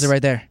 Docket. It says it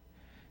right there.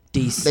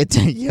 Dees. It's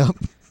yep.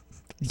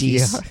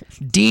 Dees. Yeah.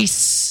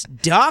 Dees.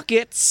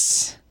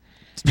 Dockets.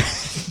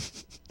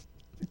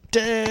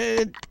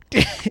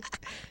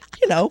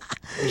 You know.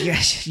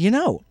 Yes, you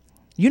know.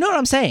 You know what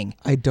I'm saying.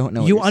 I don't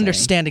know. What You you're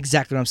understand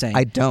exactly what I'm saying.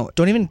 saying. I don't.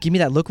 Don't even give me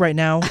that look right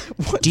now.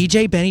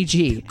 DJ Benny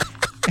G.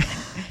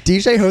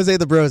 DJ Jose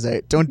the Brose.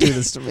 Don't do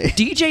this to me.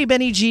 DJ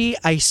Benny G,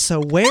 I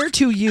swear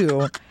to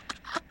you.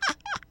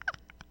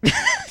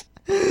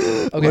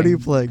 Okay. What are you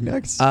playing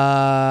next?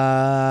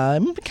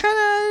 I'm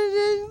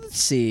kind of. Let's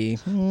see.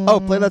 oh,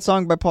 play that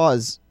song by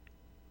Pause,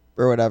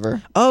 or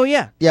whatever. Oh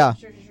yeah. Yeah.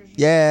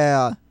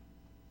 Yeah.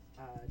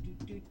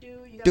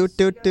 Doot.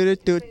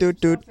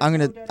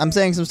 I'm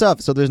saying some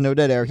stuff, so there's no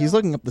dead air. He's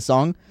looking up the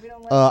song.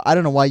 I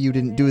don't know why you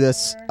didn't do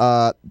this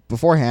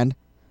beforehand,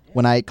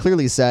 when I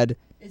clearly said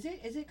Is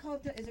it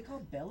called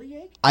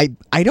bellyache?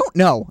 I don't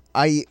know.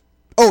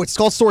 It's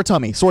called Sore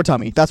Tummy. Sore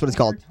Tummy. That's what it's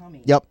called.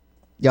 Tummy.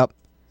 Yep.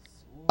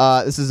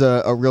 This is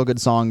a real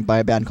good song by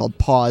a band called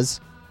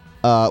Pause,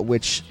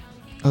 which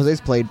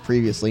Jose's played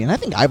previously, and I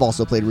think I've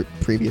also played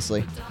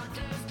previously.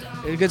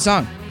 It's a good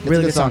song. a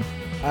Really good good song.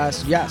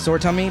 Yeah, Sore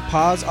Tummy,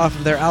 Pause off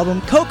of their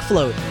album Coke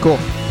Float. Cool.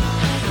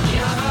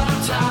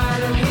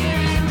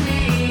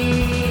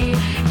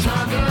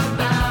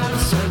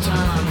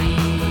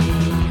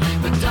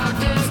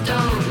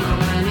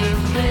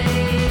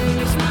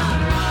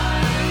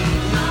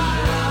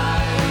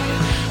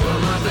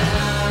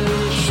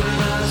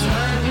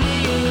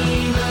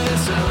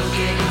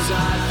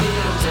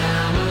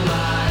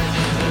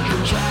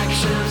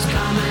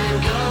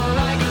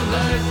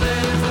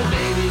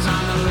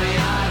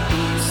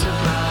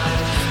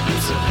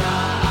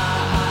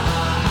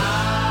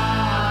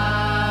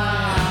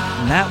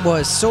 And that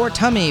was Sore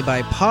Tummy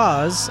by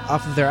Pause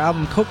off of their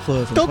album Coke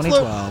Float from Coke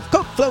Float. 2012.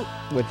 Coke Float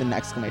With an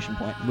exclamation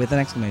point. with an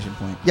exclamation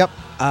point. Yep.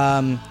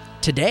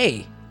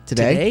 Today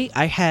Today?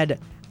 I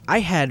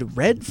had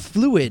red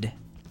fluid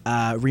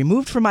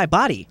removed from my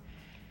body.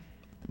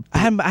 I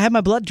had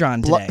my blood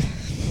drawn today.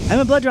 I had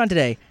my blood drawn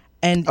today.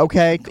 And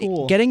Okay,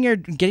 cool. getting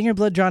your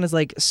blood drawn is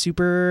like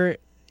super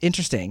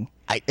interesting.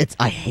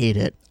 I hate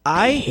it.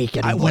 I hate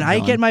getting when blood I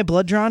drawn. get my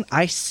blood drawn,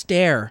 I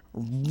stare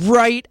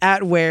right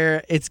at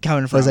where it's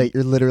coming from. Jose,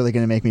 you're literally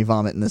gonna make me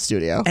vomit in the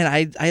studio. And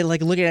I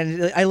like look at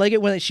it. I like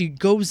it when she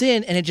goes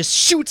in and it just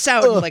shoots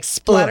out and like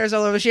splatters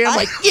all over she. I'm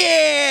like,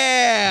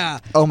 yeah,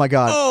 Oh my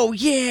god. oh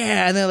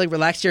yeah, and then like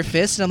relax your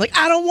fist, and I'm like,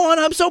 I don't want.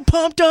 I'm so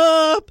pumped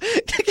up.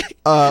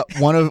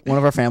 One of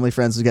our family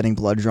friends was getting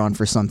blood drawn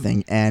for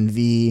something, and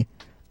the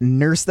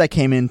nurse that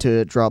came in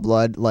to draw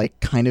blood like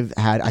kind of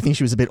had, I think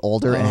she was a bit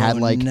older and had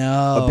like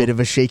no. a bit of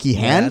a shaky Yeah,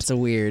 hand. that's a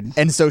weird.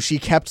 And so she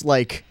kept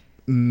like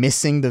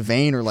missing the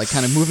vein or like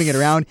kind of moving it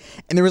around,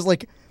 and there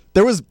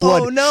was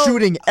blood Oh, no.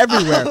 shooting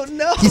everywhere. Oh,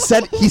 no. He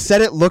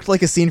said it looked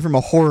like a scene from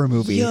a horror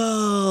movie.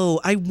 Yo,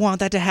 I want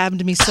that to happen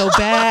to me so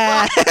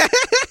bad.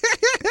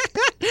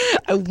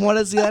 I want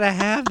to see that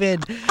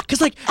happen.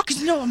 Cause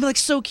I'm like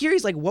so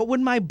curious. Like, what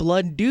would my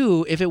blood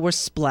do if it were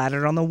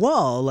splattered on the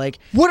wall? Like,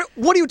 What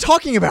are you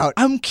talking about?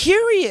 I'm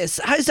curious.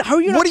 How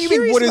are you? What not do you mean,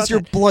 curious what about does your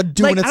that? blood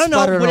do like, when it's I don't know.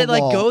 splattered Would on it a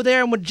like wall? go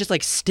there and would it just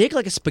like stick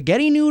like a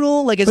spaghetti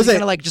noodle? Like, is it Jose-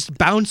 gonna like just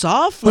bounce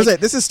off? Like, Jose,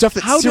 this is stuff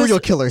that how serial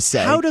does- killers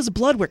say. How does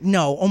blood work?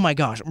 No, oh my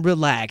gosh,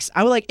 relax.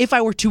 I would like if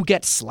I were to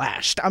get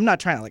slashed. I'm not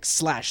trying to like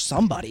slash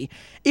somebody.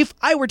 If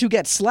I were to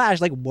get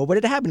slashed, like what would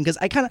it happen? Because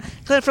I kind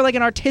of for like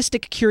an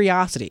artistic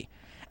curiosity.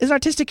 It's an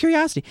artistic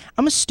curiosity.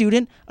 I'm a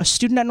student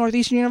at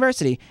Northeastern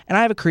University, and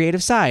I have a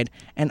creative side,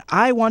 and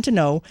I want to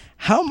know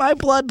how my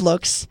blood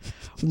looks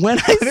when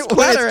I When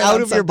splatter it's it out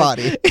on of your something.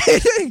 body.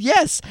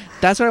 Yes,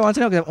 that's what I want to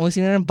know because I've only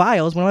seen it in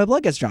bios when my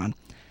blood gets drawn.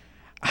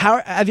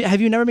 How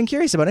have you never been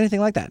curious about anything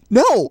like that?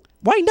 No.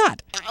 Why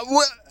not?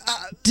 What?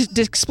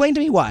 Explain to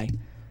me why.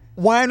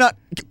 Why I'm not?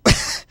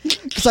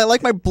 Because I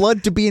like my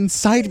blood to be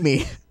inside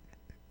me.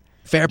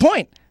 Fair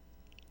point.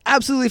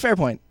 Absolutely fair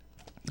point.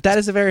 That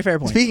is a very fair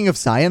point. Speaking of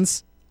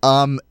science,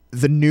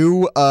 the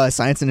new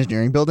science and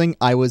engineering building,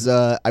 I was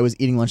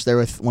eating lunch there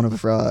with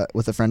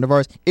with a friend of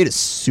ours. It is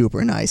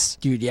super nice.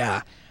 Dude,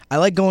 yeah. I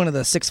like going to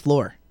the 6th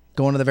floor.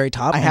 Going to the very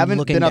top I and haven't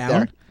looking been up down.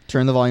 there.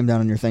 Turn the volume down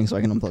on your thing so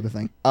I can unplug the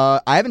thing. I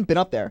haven't been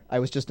up there. I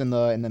was just in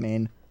the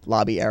main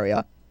lobby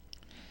area.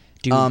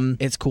 Dude,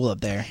 it's cool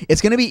up there.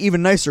 It's gonna be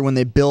even nicer when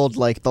they build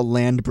like the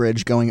land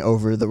bridge going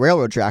over the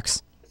railroad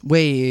tracks.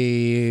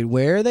 Wait,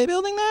 where are they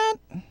building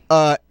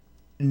that?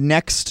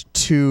 Next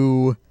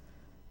to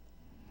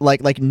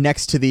like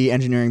next to the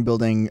engineering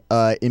building,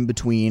 in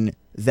between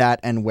that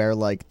and where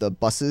like the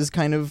buses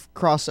kind of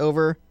cross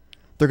over.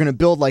 They're gonna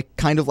build like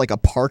kind of like a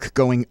park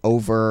going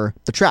over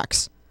the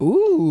tracks.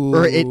 Ooh.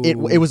 Or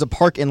it was a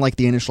park in like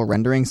the initial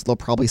renderings. They'll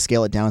probably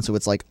scale it down so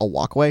it's like a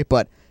walkway,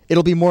 but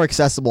it'll be more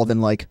accessible than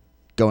like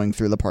going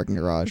through the parking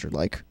garage or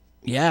like.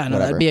 Yeah, no, whatever.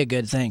 that'd be a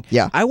good thing.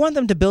 Yeah. I want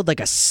them to build like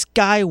a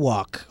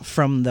skywalk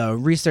from the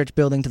research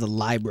building to the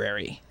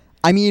library.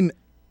 I mean,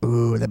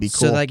 ooh, that'd be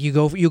cool. So like you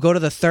go to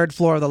the 3rd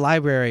floor of the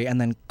library and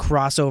then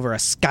cross over a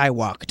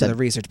skywalk to the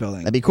research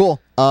building. That'd be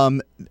cool.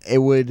 It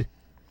would.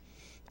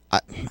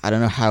 I don't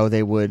know how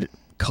they would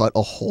cut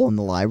a hole in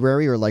the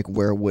library or like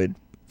where it would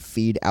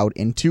feed out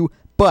into,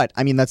 but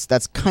I mean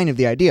that's kind of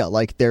the idea.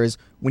 Like there's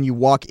when you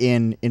walk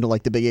into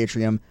like the big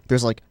atrium,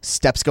 there's like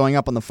steps going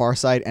up on the far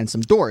side and some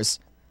doors.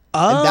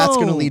 And that's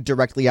going to lead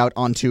directly out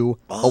onto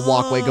a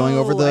walkway going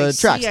over the I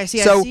see, tracks. I see,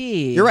 I so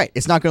see. you're right.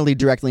 It's not going to lead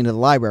directly into the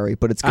library,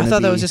 but it's going I to thought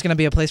be. that was just going to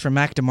be a place for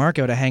Mac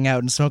DeMarco to hang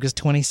out and smoke his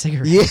 20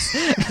 cigarettes.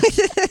 Yeah.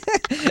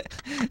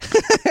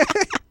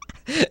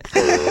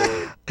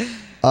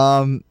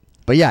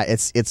 But yeah,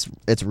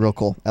 it's real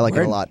cool. I like it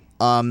Word. a lot.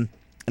 And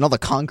all the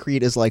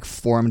concrete is like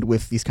formed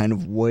with these kind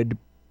of wood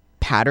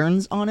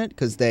patterns on it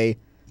because the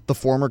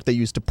formwork they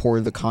used to pour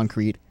the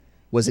concrete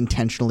was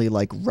intentionally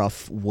like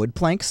rough wood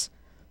planks.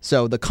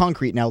 So the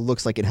concrete now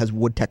looks like it has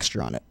wood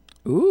texture on it.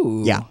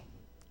 Ooh. Yeah,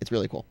 it's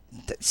really cool.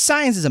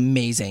 Science is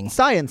amazing.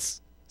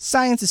 Science.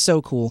 Science is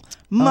so cool.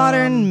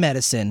 Modern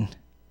medicine.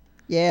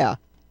 Yeah.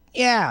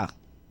 Yeah.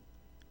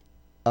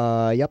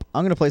 Yep.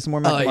 I'm gonna play some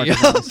more Mac Yup.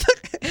 songs.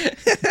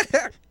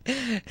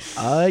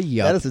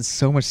 Yup. That is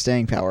so much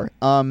staying power.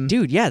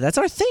 Dude, yeah, that's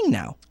our thing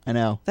now. I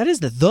know. That is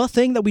the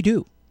thing that we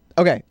do.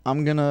 Okay,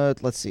 I'm gonna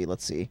let's see.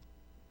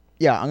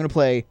 Yeah, I'm gonna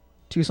play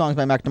 2 songs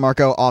by Mac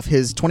DeMarco off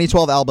his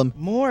 2012 album.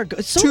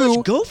 So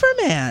much Gopher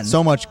Man.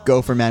 So much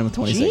Gopher Man with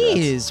 20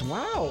 cigarettes. Jeez,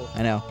 wow.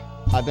 I know.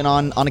 I've been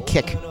on a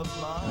kick.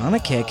 On a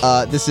kick.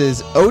 This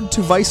is Ode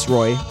to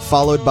Viceroy,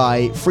 followed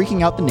by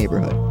Freaking Out the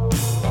Neighborhood.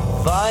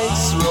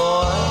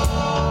 Viceroy,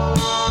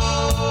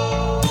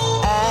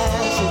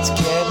 as it's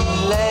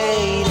getting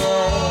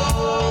later,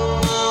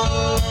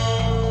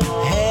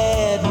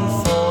 heading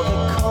for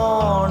the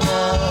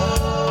corner,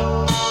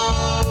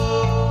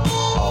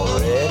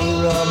 already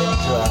running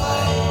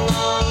dry.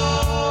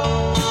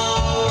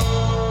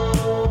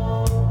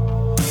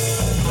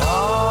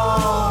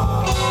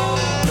 No,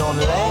 don't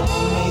let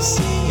me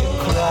see you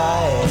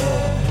crying.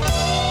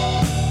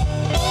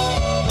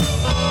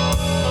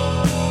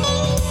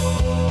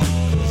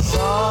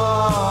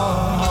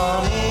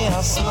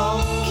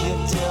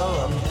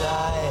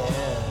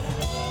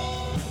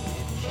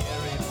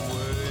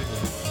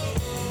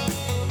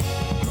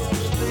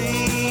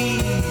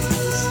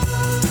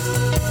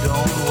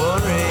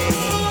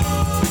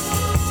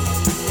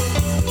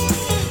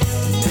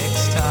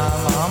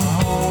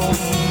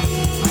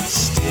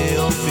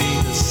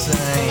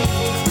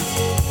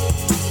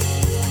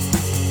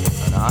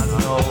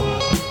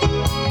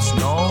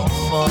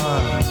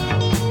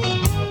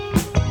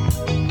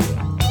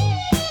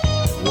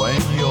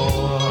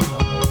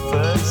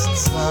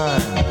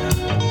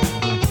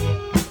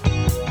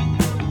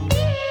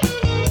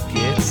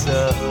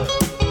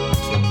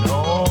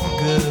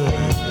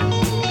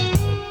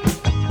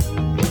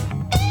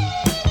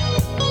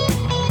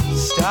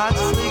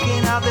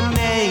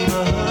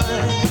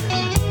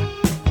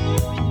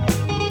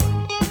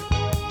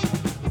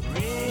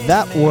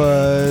 That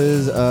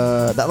was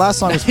that last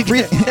song was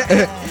free.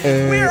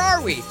 Where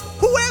are we?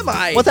 Who am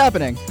I? What's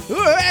happening?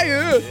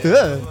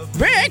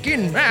 Back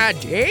in my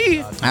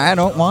day, I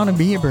don't want to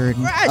be a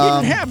burden. I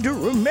didn't have to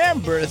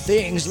remember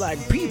things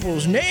like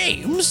people's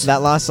names.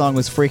 That last song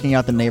was Freaking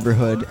Out the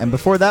Neighborhood, and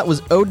before that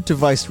was Ode to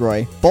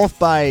Viceroy, both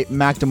by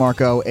Mac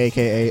DeMarco,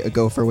 aka a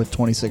gopher with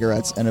 20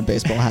 cigarettes and a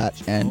baseball hat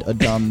and a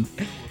dumb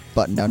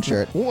button-down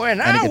shirt.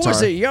 When and a I was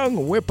guitar. a young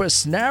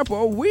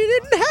whippersnapper, we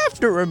didn't have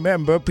to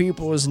remember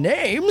people's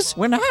names.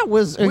 When I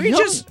was We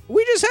just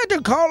had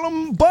to call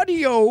them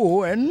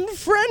Buddy-O and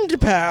Friend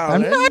Pal.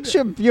 I'm and- not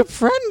your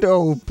friend,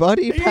 oh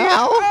buddy Yeah,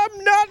 pal.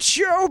 I'm not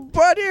your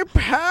buddy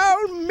pal,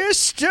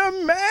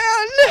 Mr.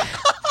 Man.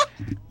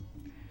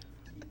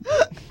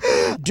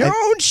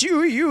 Don't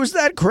you use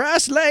that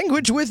crass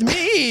language with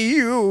me,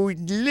 you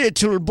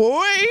little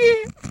boy.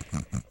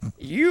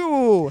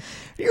 You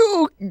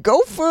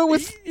gopher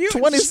with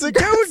 20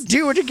 cigarettes. Don't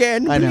do it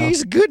again, I know.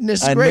 please.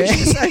 Goodness I know.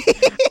 gracious.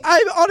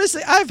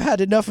 I've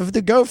had enough of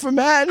the gopher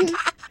man.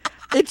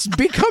 It's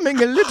becoming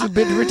a little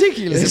bit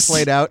ridiculous. Is it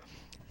played out?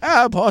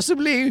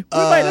 Possibly. We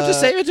might have to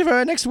save it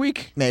for next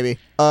week. Maybe.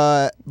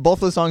 Both of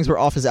the songs were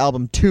off his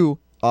album 2,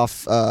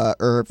 off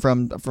or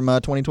from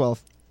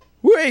 2012.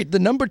 Wait, the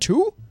number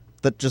 2?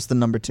 Just the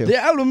number 2. The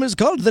album is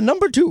called The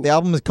Number 2. The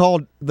album is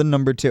called The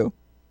Number 2.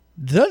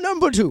 The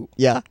Number 2.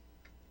 Yeah.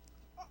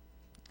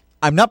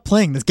 I'm not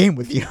playing this game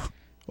with you.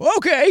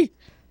 Okay.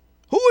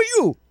 Who are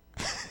you?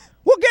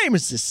 What game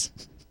is this?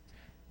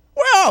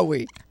 Where are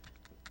we?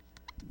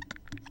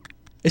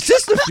 Is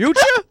this the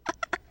future?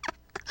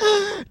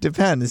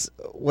 Depends.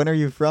 When are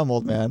you from,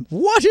 old man?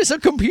 What is a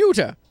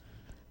computer?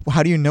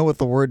 How do you know what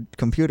the word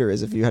computer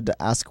is if you had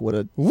to ask what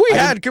a... We I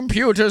had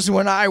computers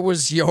when I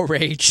was your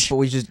age.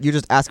 But you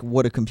just ask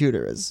what a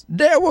computer is.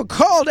 They were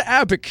called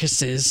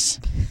abacuses.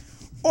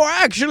 Or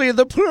actually,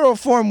 the plural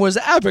form was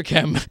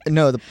abacum.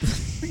 No,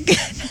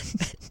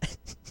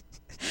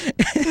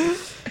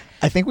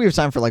 I think we have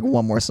time for like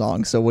one more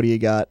song. So what do you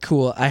got?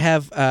 Cool. I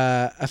have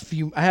a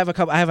few. I have a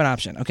couple. I have an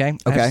option. Okay.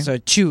 Okay. So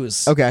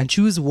choose. Okay. And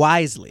choose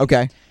wisely.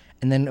 Okay.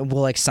 And then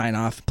we'll like sign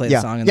off, play Yeah.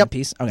 the song, and Yep. the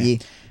piece. Okay.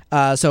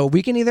 So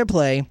we can either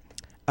play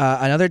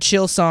another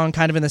chill song,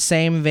 kind of in the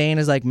same vein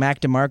as like Mac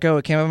DeMarco.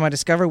 It came out on my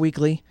Discover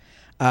Weekly.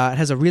 It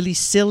has a really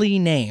silly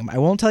name. I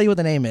won't tell you what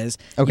the name is.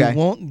 Okay. You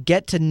won't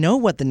get to know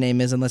what the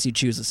name is unless you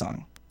choose a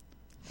song.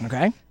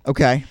 Okay.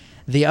 Okay.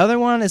 The other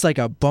one is like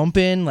a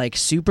bumpin', like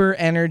super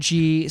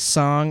energy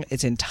song.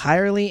 It's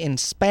entirely in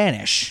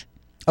Spanish.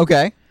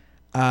 Okay.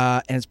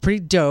 And it's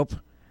pretty dope.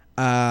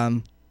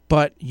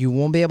 But you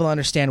won't be able to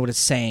understand what it's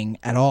saying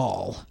at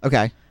all.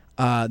 Okay.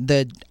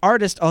 The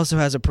artist also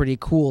has a pretty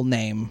cool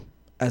name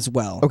as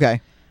well. Okay.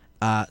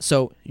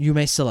 So you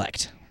may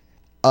select.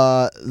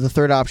 The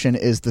third option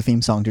is the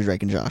theme song to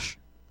Drake and Josh.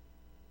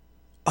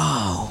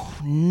 Oh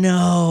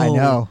no! I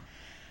know.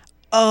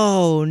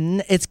 Oh,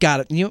 it's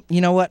got it. You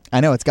know what? I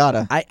know it's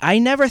gotta. I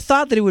never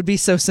thought that it would be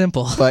so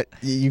simple. But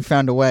you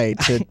found a way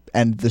to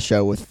end the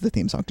show with the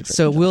theme song to Drake.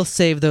 So and Josh. we'll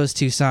save those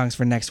two songs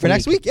for next for week.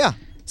 next week, yeah.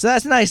 So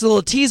that's a nice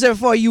little teaser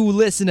for you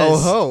listeners. Oh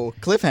ho,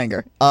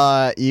 cliffhanger.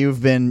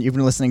 You've been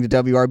listening to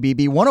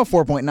WRBB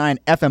 104.9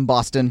 FM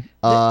Boston.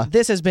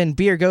 This has been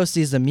Beer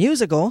Ghosties the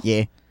musical.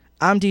 Yeah.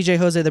 I'm DJ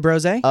Jose the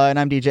Brose. And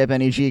I'm DJ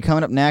Benny G.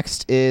 Coming up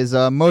next is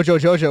Mojo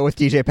Jojo with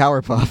DJ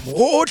Powerpuff.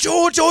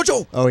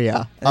 Jojo. Oh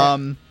yeah.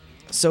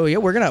 So yeah,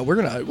 we're gonna leave.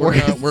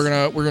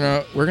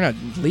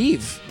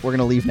 We're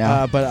gonna leave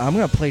now. But I'm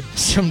gonna play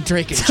some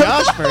Drake and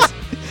Josh first.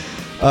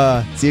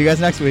 See you guys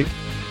next week.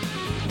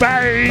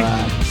 Bye.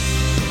 Bye.